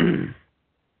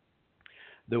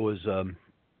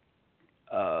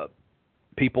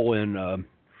people in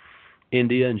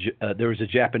India, and there was a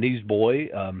Japanese boy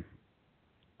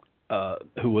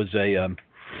who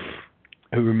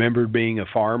remembered being a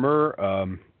farmer,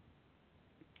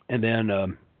 and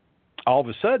then all of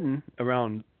a sudden,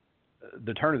 around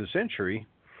the turn of the century,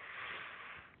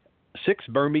 6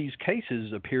 Burmese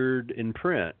cases appeared in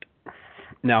print.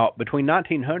 Now, between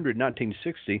 1900 and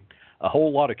 1960, a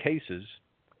whole lot of cases,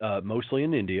 mostly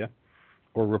in India,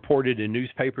 were reported in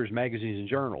newspapers, magazines, and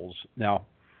journals. Now,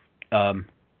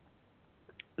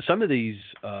 some of these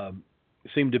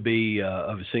seem to be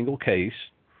of a single case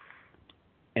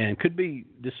and could be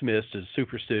dismissed as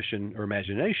superstition or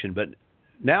imagination. But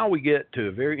now we get to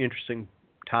a very interesting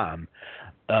time.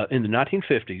 In the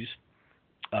 1950s,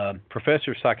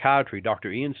 Professor of Psychiatry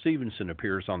Dr. Ian Stevenson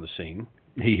appears on the scene.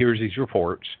 He hears these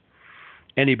reports,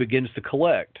 and he begins to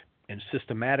collect and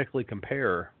systematically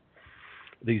compare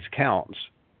these accounts.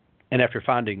 And after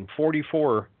finding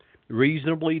 44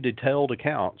 reasonably detailed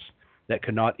accounts that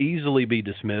could not easily be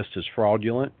dismissed as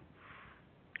fraudulent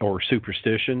or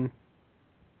superstition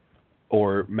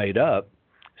or made up,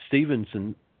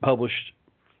 Stevenson published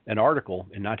an article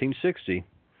in 1960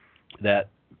 that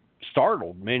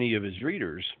startled many of his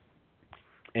readers,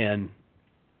 and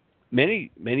many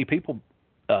people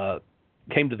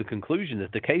came to the conclusion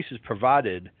that the cases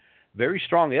provided very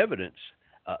strong evidence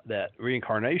that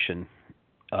reincarnation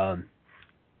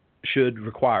should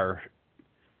require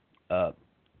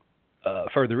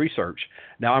further research.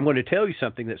 Now, I'm going to tell you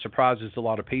something that surprises a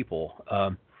lot of people.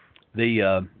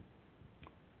 The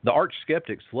arch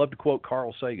skeptics love to quote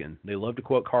Carl Sagan. They love to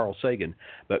quote Carl Sagan,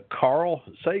 but Carl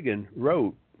Sagan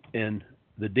wrote in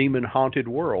The Demon Haunted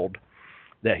World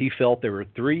that he felt there were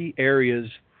 3 areas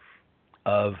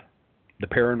of the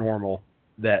paranormal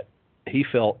that he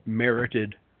felt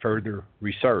merited further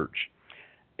research.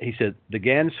 He said the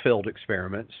Gansfeld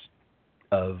experiments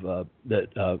of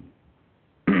that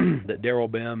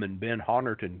Daryl Bem and Ben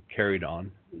Honerton carried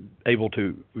on, able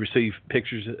to receive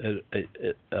pictures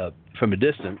from a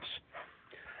distance,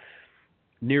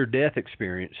 near-death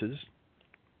experiences,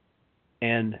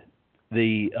 and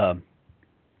the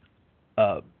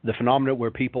phenomena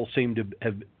where people seem to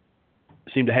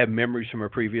have memories from a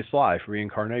previous life,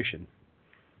 reincarnation.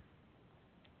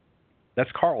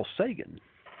 That's Carl Sagan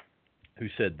who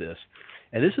said this.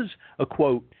 And this is a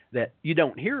quote that you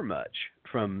don't hear much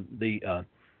from the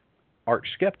arch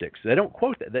skeptics. They don't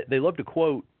quote that. They love to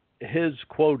quote his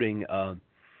quoting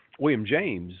William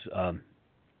James,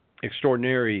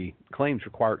 extraordinary claims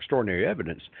require extraordinary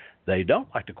evidence. They don't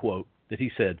like to quote that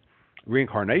he said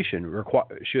reincarnation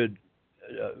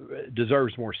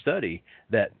deserves more study,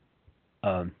 that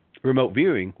remote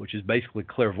viewing, which is basically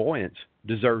clairvoyance,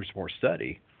 deserves more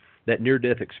study, that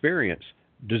near-death experience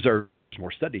deserves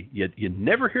more study. You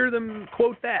never hear them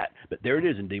quote that, but there it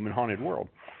is in Demon Haunted World.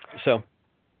 So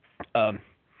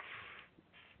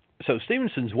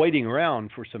Stevenson's waiting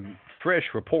around for some fresh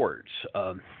reports.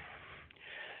 And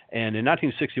in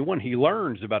 1961, he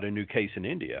learns about a new case in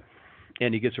India,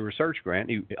 and he gets a research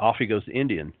grant. Off he goes to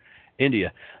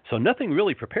India. So nothing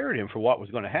really prepared him for what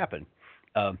was going to happen.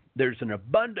 There's an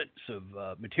abundance of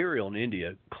material in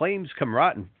India. Claims come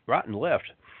right and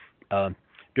left.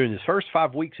 During his first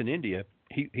 5 weeks in India,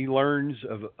 he learns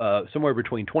of somewhere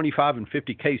between 25 and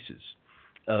 50 cases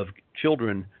of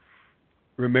children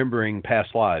remembering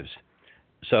past lives.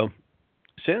 So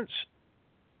since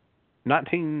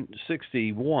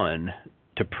 1961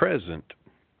 to present,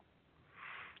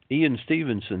 Ian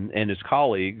Stevenson and his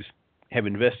colleagues have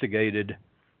investigated,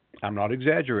 I'm not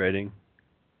exaggerating,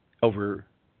 over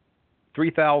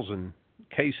 3,000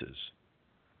 cases,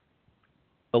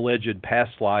 alleged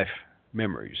past life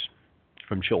memories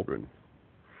from children.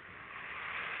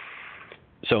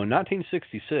 So in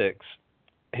 1966,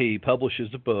 he publishes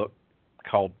a book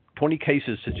called 20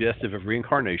 Cases Suggestive of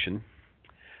Reincarnation,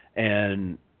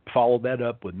 and followed that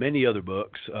up with many other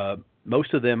books.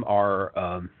 Most of them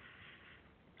are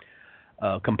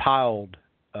compiled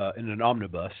in an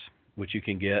omnibus, which you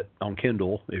can get on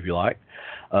Kindle if you like.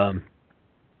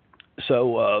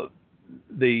 So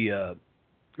the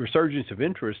resurgence of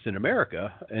interest in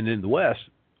America and in the West,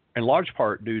 in large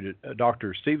part due to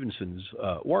Dr. Stevenson's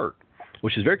work,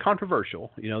 which is very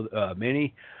controversial.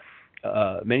 Many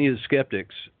of the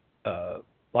skeptics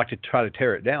like to try to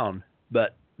tear it down,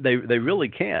 but they really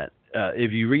can't.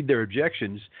 If you read their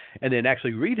objections and then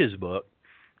actually read his book,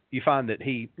 you find that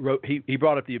he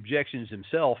brought up the objections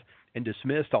himself and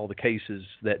dismissed all the cases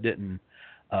that didn't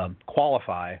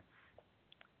qualify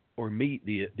or meet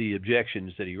the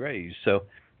objections that he raised. So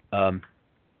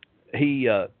he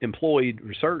employed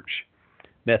research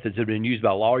methods that have been used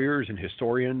by lawyers and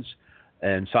historians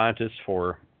and scientists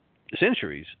for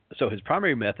centuries. So his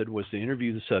primary method was to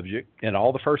interview the subject and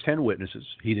all the first-hand witnesses.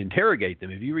 He'd interrogate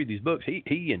them. If you read these books,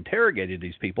 he interrogated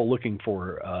these people looking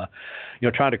for,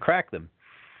 trying to crack them.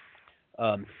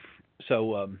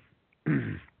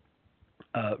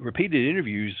 Repeated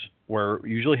interviews were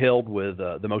usually held with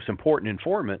the most important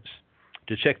informants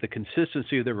to check the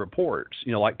consistency of their reports,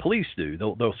 like police do.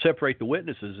 They'll separate the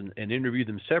witnesses and interview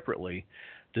them separately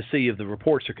to see if the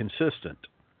reports are consistent.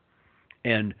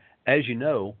 And as you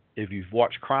know, if you've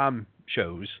watched crime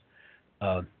shows,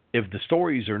 if the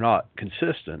stories are not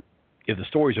consistent, if the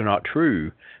stories are not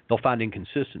true, they'll find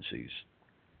inconsistencies.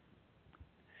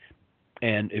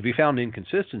 And if he found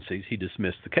inconsistencies, he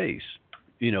dismissed the case.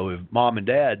 If mom and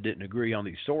dad didn't agree on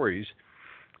these stories,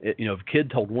 if a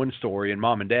kid told one story and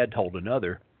mom and dad told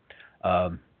another,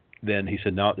 then he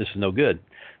said, no, this is no good.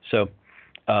 So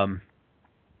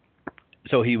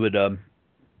he would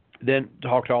then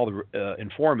talk to all the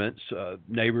informants,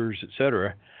 neighbors,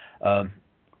 etc.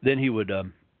 Then he would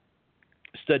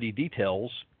study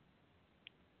details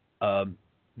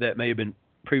that may have been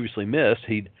previously missed.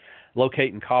 He'd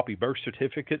locate and copy birth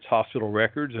certificates, hospital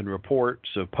records, and reports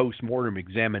of post-mortem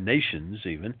examinations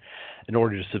even, in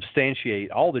order to substantiate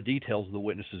all the details of the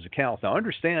witnesses' accounts. Now,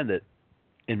 understand that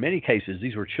in many cases,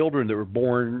 these were children that were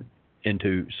born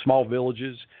into small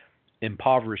villages,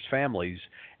 impoverished families,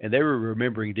 and they were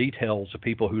remembering details of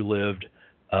people who lived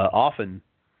often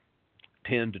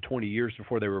 10 to 20 years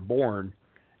before they were born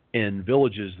in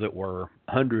villages that were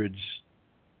hundreds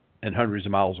and hundreds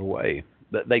of miles away.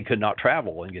 That they could not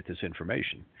travel and get this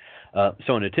information.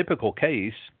 So in a typical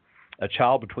case, a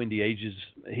child between the ages,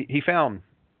 he found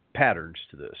patterns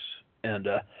to this. And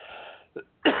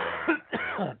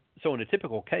so in a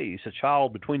typical case, a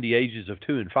child between the ages of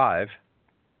 2 and 5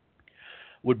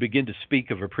 would begin to speak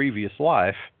of a previous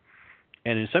life.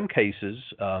 And in some cases,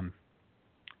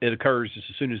 it occurs just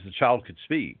as soon as the child could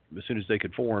speak, as soon as they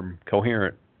could form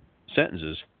coherent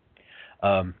sentences.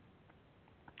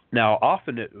 Now,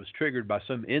 often it was triggered by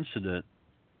some incident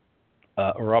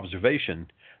or observation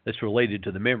that's related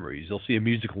to the memories. They'll see a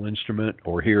musical instrument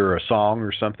or hear a song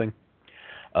or something,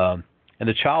 and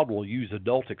the child will use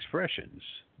adult expressions.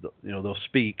 They'll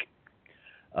speak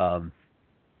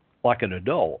like an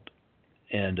adult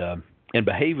and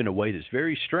behave in a way that's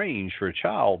very strange for a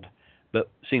child,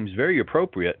 but seems very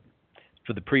appropriate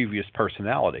for the previous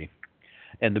personality.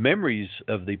 And the memories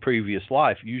of the previous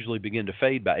life usually begin to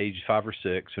fade by age 5 or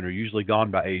 6 and are usually gone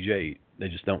by age 8. They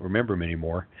just don't remember them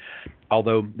anymore.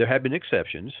 Although there have been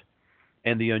exceptions,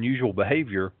 and the unusual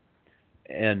behavior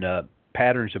and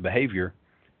patterns of behavior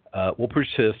will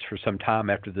persist for some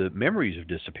time after the memories have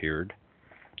disappeared,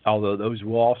 although those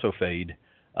will also fade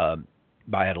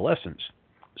by adolescence.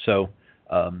 So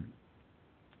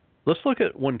let's look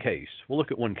at one case. We'll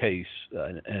look at one case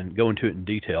and go into it in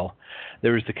detail.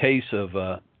 There is the case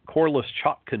of Corliss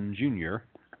Chotkin Jr.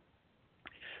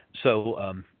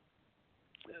 So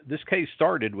this case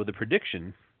started with a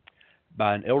prediction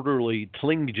by an elderly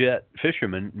Tlingit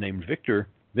fisherman named Victor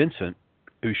Vincent,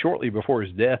 who shortly before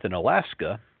his death in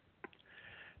Alaska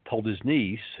told his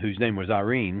niece, whose name was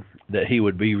Irene, that he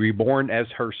would be reborn as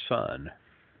her son.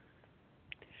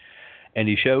 And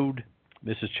he showed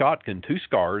Mrs. Chotkin 2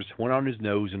 scars, one on his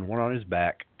nose and one on his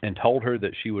back, and told her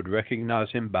that she would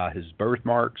recognize him by his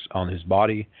birthmarks on his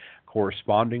body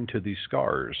corresponding to these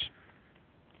scars.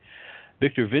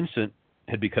 Victor Vincent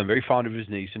had become very fond of his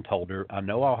niece and told her, "I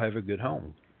know I'll have a good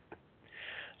home."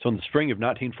 So in the spring of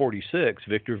 1946,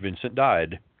 Victor Vincent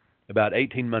died. About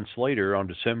 18 months later, on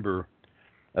December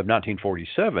of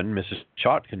 1947, Mrs.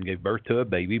 Chotkin gave birth to a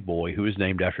baby boy who was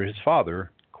named after his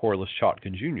father, Corliss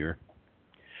Chotkin Jr.,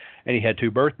 and he had 2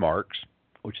 birthmarks,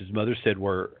 which his mother said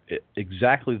were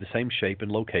exactly the same shape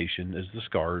and location as the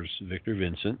scars Victor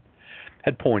Vincent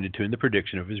had pointed to in the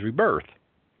prediction of his rebirth.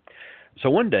 So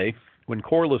one day, when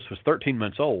Corliss was 13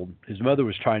 months old, his mother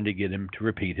was trying to get him to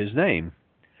repeat his name.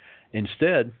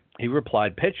 Instead, he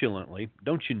replied petulantly,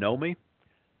 "Don't you know me?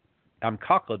 I'm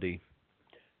Cockady."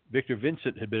 Victor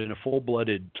Vincent had been a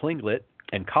full-blooded Tlingit,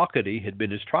 and Cockady had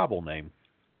been his tribal name.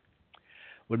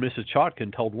 When Mrs.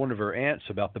 Chotkin told one of her aunts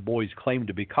about the boy's claim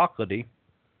to be Cockady,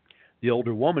 the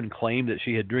older woman claimed that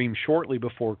she had dreamed shortly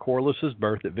before Corliss's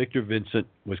birth that Victor Vincent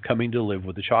was coming to live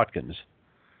with the Chotkins.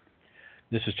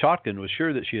 Mrs. Chotkin was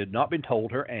sure that she had not been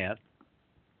told her aunt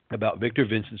about Victor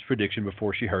Vincent's prediction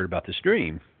before she heard about this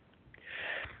dream.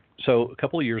 So a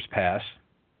couple of years passed.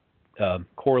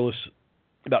 Corliss,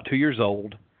 about 2 years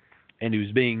old, and he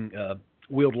was being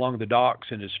wheeled along the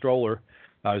docks in his stroller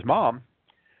by his mom.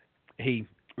 He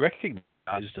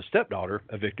recognized a stepdaughter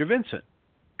of Victor Vincent,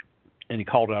 and he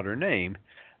called out her name.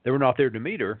 They were not there to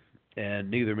meet her,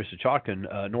 and neither Mrs.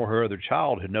 Chotkin nor her other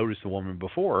child had noticed the woman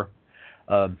before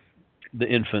the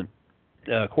infant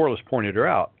Corliss pointed her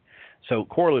out. So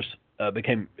Corliss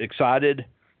became excited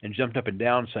and jumped up and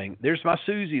down saying, "There's my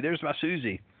Susie, there's my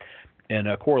Susie." And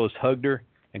Corliss hugged her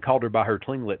and called her by her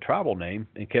Tlingit tribal name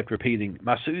and kept repeating,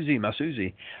 "My Susie, my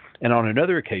Susie." And on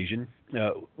another occasion,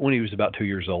 when he was about 2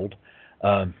 years old,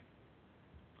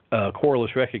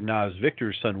 Corliss recognized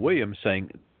Victor's son William,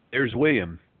 saying, "There's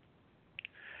William.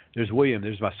 There's William.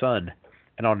 There's my son."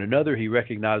 and on another he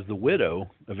recognized the widow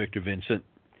of Victor Vincent,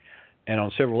 and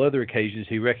on several other occasions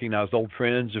he recognized old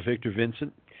friends of Victor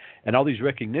Vincent, and all these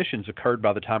recognitions occurred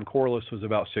by the time Corliss was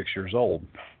about 6 years old.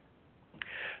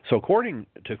 So according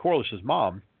to Corliss's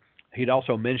mom, he'd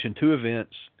also mentioned two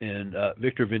events in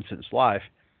Victor Vincent's life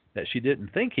that she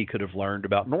didn't think he could have learned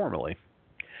about normally.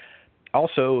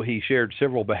 Also, he shared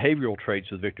several behavioral traits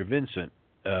with Victor Vincent.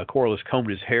 Corliss combed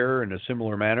his hair in a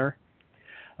similar manner.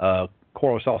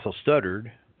 Corliss also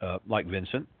stuttered, like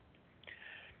Vincent.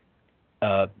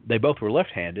 They both were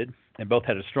left-handed and both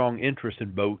had a strong interest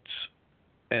in boats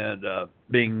and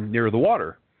being near the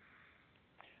water.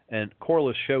 And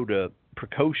Corliss showed a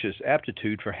precocious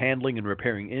aptitude for handling and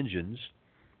repairing engines.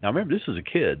 Now remember, this is a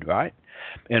kid, right?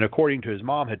 And according to his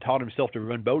mom, had taught himself to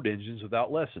run boat engines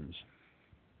without lessons.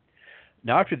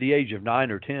 Now after the age of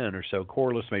 9 or 10 or so,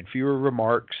 Corliss made fewer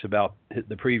remarks about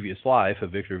the previous life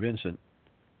of Victor Vincent.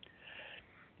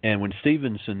 And when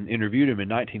Stevenson interviewed him in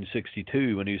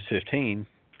 1962 when he was 15,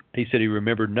 he said he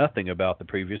remembered nothing about the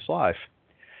previous life.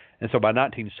 And so by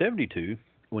 1972,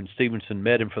 when Stevenson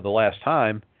met him for the last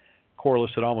time,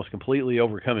 Corliss had almost completely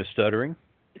overcome his stuttering,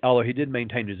 although he did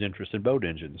maintain his interest in boat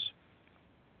engines.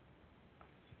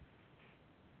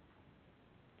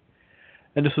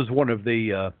 And this was one of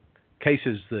the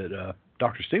cases that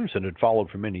Dr. Stevenson had followed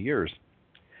for many years.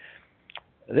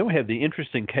 Then we have the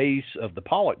interesting case of the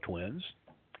Pollock twins.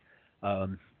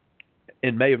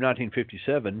 In May of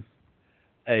 1957,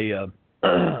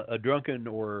 a drunken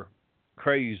or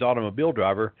crazed automobile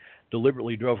driver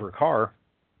deliberately drove her car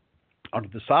onto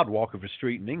the sidewalk of a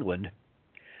street in England,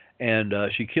 and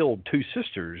she killed two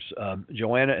sisters,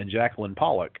 Joanna and Jacqueline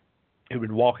Pollock, who'd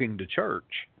been walking to church.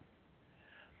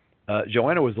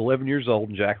 Joanna was 11 years old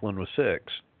and Jacqueline was 6,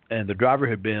 and the driver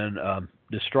had been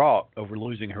distraught over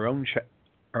losing her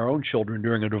own children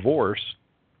during a divorce,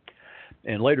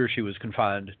 and later she was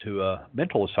confined to a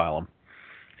mental asylum.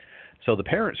 So the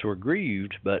parents were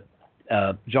grieved, but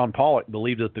John Pollock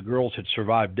believed that the girls had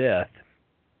survived death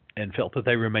and felt that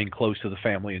they remained close to the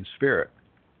family in spirit.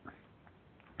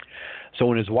 So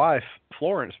when his wife,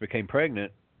 Florence, became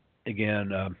pregnant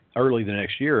again early the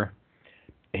next year,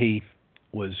 he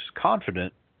was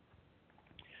confident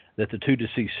that the two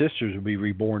deceased sisters would be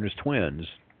reborn as twins.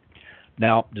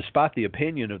 Now, despite the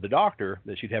opinion of the doctor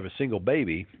that she'd have a single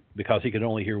baby because he could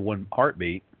only hear one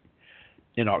heartbeat,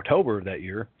 in October of that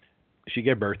year, she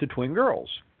gave birth to twin girls.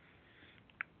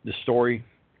 The story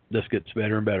just gets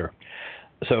better and better.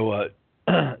 So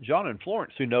John and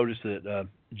Florence soon noticed that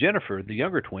Jennifer, the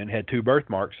younger twin, had two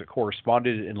birthmarks that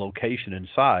corresponded in location and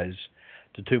size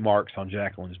to two marks on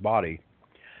Jacqueline's body.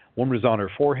 One was on her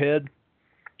forehead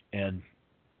and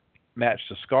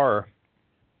matched a scar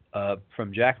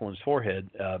from Jacqueline's forehead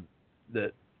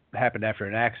that happened after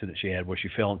an accident she had where she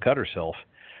fell and cut herself.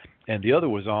 And the other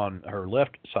was on her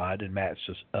left side and matched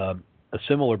a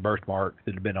similar birthmark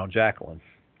that had been on Jacqueline.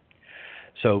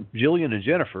 So Jillian and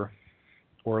Jennifer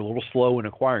were a little slow in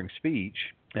acquiring speech,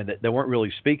 and that they weren't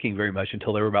really speaking very much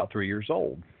until they were about 3 years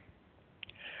old.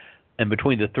 And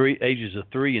between the ages of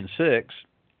 3 and 6,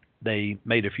 they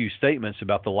made a few statements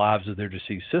about the lives of their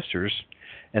deceased sisters,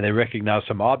 and they recognized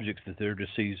some objects that their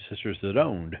deceased sisters had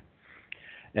owned.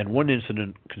 And one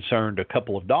incident concerned a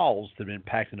couple of dolls that had been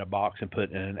packed in a box and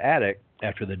put in an attic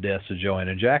after the deaths of Joanne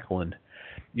and Jacqueline.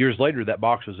 Years later, that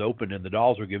box was opened, and the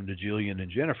dolls were given to Jillian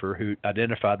and Jennifer, who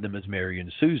identified them as Mary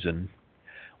and Susan,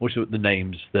 which were the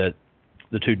names that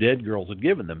the two dead girls had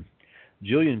given them.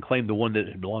 Jillian claimed the one that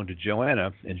had belonged to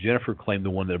Joanna, and Jennifer claimed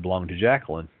the one that had belonged to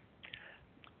Jacqueline.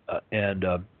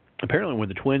 Apparently when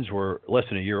the twins were less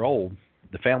than a year old,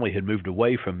 the family had moved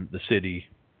away from the city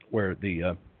where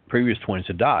the previous twins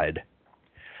had died.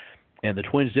 And the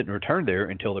twins didn't return there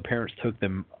until the parents took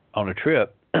them on a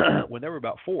trip when they were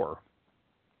about 4.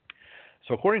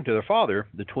 So according to their father,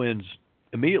 the twins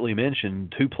immediately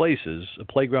mentioned two places, a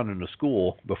playground and a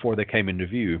school, before they came into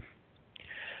view.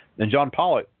 And John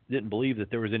Pollock didn't believe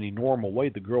that there was any normal way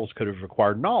the girls could have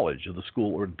acquired knowledge of the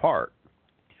school or the park.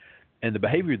 And the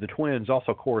behavior of the twins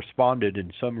also corresponded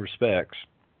in some respects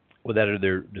with that of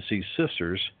their deceased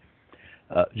sisters.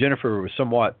 Jennifer was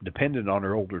somewhat dependent on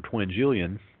her older twin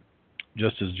Jillian,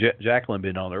 just as Jacqueline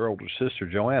had been on her older sister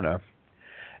Joanna.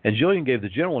 And Jillian gave the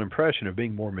general impression of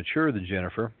being more mature than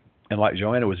Jennifer, and like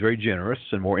Joanna was very generous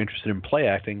and more interested in play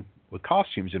acting with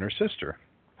costumes than her sister.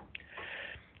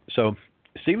 So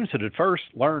Stevenson had first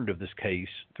learned of this case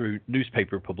through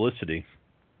newspaper publicity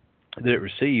that it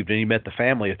received, and he met the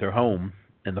family at their home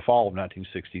in the fall of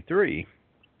 1963.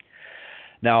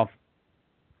 Now,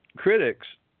 critics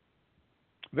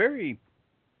very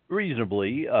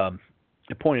reasonably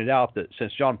pointed out that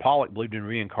since John Pollock believed in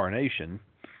reincarnation,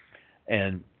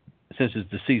 And since his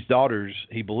deceased daughters,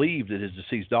 he believed that his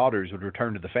deceased daughters would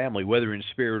return to the family, whether in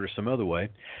spirit or some other way.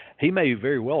 He may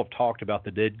very well have talked about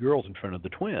the dead girls in front of the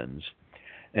twins.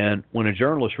 And when a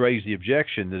journalist raised the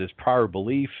objection that his prior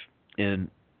belief in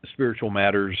spiritual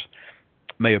matters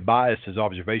may have biased his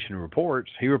observation and reports,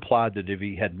 he replied that if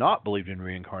he had not believed in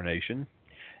reincarnation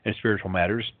and spiritual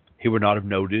matters, he would not have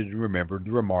noted and remembered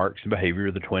the remarks and behavior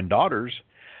of the twin daughters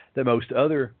that most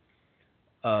other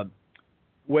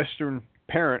Western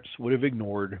parents would have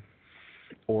ignored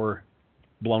or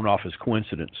blown off as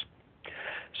coincidence.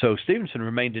 So Stevenson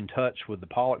remained in touch with the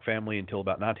Pollock family until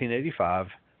about 1985,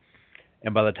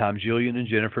 and by the time Jillian and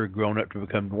Jennifer had grown up to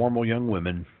become normal young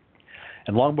women,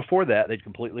 and long before that, they'd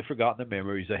completely forgotten the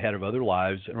memories they had of other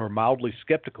lives and were mildly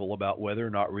skeptical about whether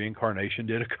or not reincarnation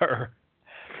did occur.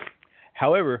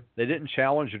 However, they didn't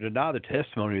challenge or deny the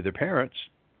testimony of their parents,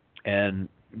 and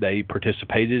they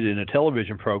participated in a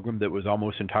television program that was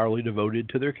almost entirely devoted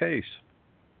to their case.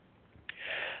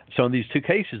 So in these two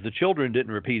cases, the children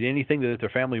didn't repeat anything that their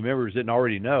family members didn't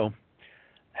already know.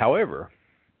 However,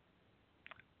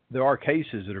 there are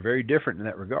cases that are very different in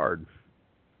that regard,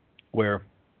 where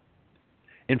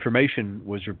information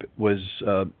was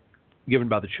given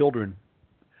by the children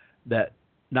that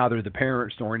neither the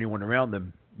parents nor anyone around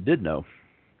them did know,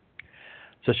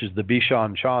 such as the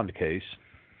Bishan Chand case.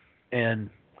 And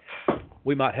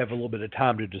we might have a little bit of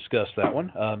time to discuss that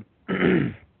one.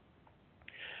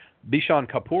 Bishan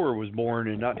Kapoor was born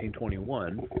in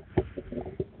 1921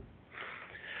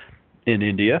 in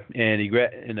India, and he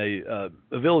in a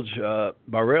village,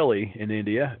 Bareilly in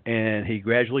India, and he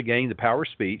gradually gained the power of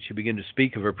speech. He began to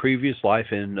speak of a previous life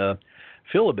in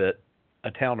Philibit,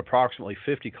 a town approximately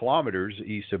 50 kilometers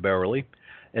east of Bareilly,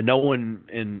 and no one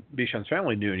in Bishan's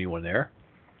family knew anyone there.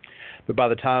 But by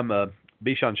the time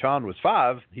Bishan Chand was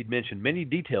 5, he'd mentioned many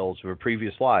details of a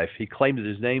previous life. He claimed that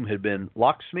his name had been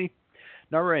Lakshmi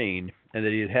Narain, and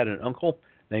that he had had an uncle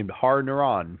named Har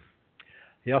Naran.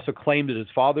 He also claimed that his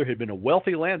father had been a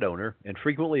wealthy landowner and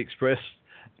frequently expressed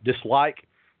dislike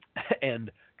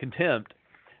and contempt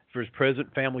for his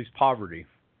present family's poverty.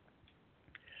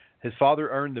 His father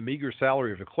earned the meager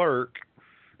salary of a clerk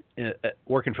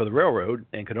working for the railroad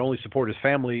and could only support his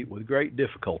family with great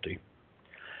difficulty.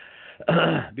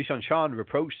 Bishan Chand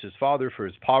reproached his father for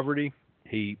his poverty.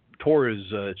 He tore his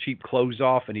cheap clothes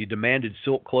off, and he demanded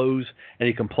silk clothes, and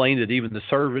he complained that even the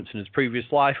servants in his previous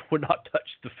life would not touch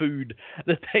the food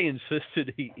that they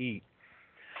insisted he eat.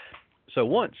 So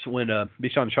once, when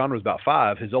Bishan Chand was about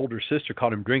 5, his older sister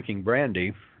caught him drinking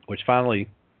brandy, which he finally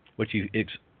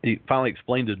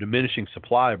explained the diminishing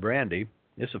supply of brandy.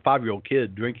 It's a 5-year-old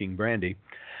kid drinking brandy.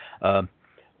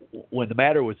 When the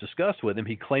matter was discussed with him,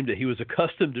 he claimed that he was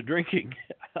accustomed to drinking.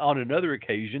 On another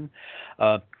occasion,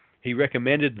 he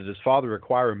recommended that his father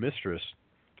acquire a mistress.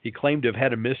 He claimed to have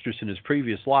had a mistress in his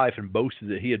previous life and boasted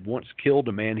that he had once killed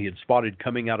a man he had spotted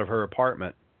coming out of her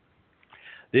apartment.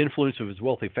 The influence of his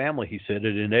wealthy family, he said,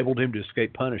 had enabled him to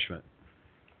escape punishment.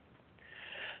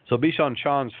 So Bishan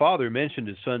Chand's father mentioned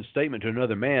his son's statement to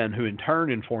another man, who in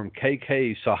turn informed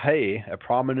K.K. Sahay, a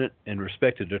prominent and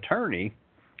respected attorney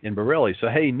in Bareilly.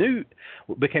 Sahay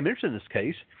became interested in this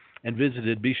case and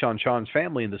visited Bishan Chand's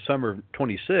family in the summer of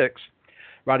 26,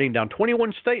 writing down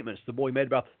 21 statements the boy made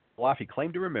about the life he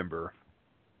claimed to remember.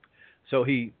 So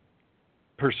he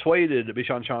persuaded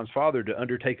Bishan Chand's father to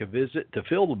undertake a visit to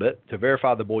Philibit to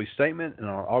verify the boy's statement, and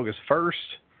on August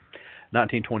 1st,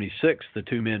 1926, the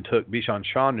two men took Bishan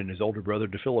Chand and his older brother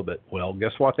to Philibit. Well,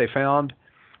 guess what they found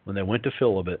when they went to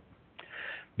Philibit?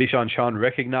 Bishan Chand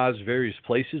recognized various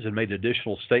places and made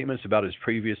additional statements about his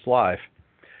previous life.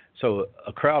 So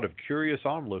a crowd of curious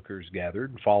onlookers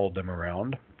gathered and followed them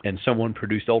around, and someone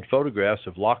produced old photographs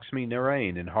of Lakshmi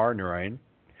Narain and Har Narain.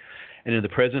 And in the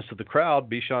presence of the crowd,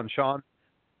 Bishan Chand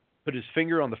put his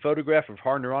finger on the photograph of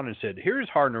Har Narain and said, "Here is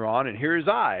Har Narain and here is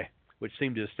I," which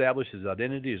seemed to establish his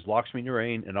identity as Lakshmi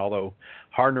Narain, and although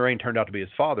Har Narain turned out to be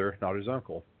his father, not his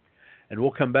uncle. And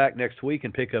we'll come back next week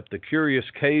and pick up the curious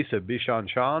case of Bishan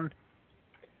Chand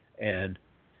and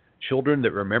children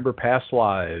that remember past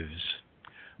lives.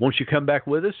 Won't you come back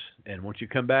with us? And won't you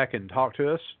come back and talk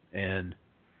to us? And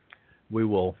we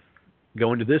will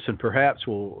go into this, and perhaps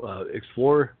we'll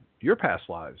explore your past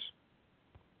lives.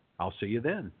 I'll see you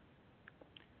then.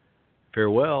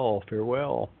 Farewell,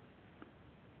 farewell.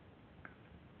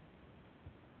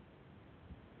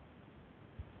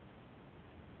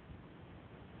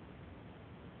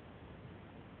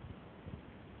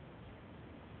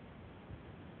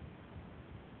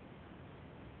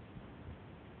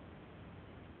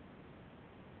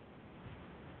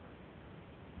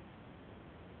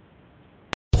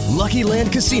 Lucky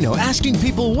Land Casino, asking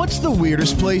people, what's the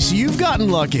weirdest place you've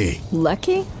gotten lucky?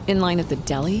 Lucky? In line at the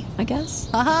deli, I guess?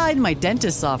 Aha, in my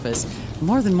dentist's office.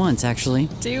 More than once, actually.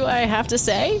 Do I have to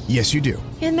say? Yes, you do.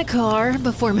 In the car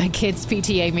before my kids'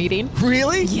 PTA meeting.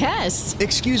 Really? Yes.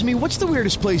 Excuse me, what's the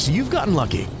weirdest place you've gotten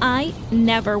lucky? I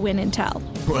never win and tell.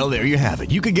 Well, there you have it.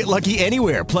 You can get lucky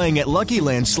anywhere, playing at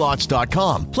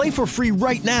LuckyLandSlots.com. Play for free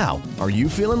right now. Are you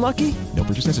feeling lucky? No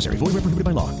purchase necessary. Void where prohibited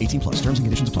by law. 18+. Terms and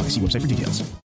conditions apply. See website for details.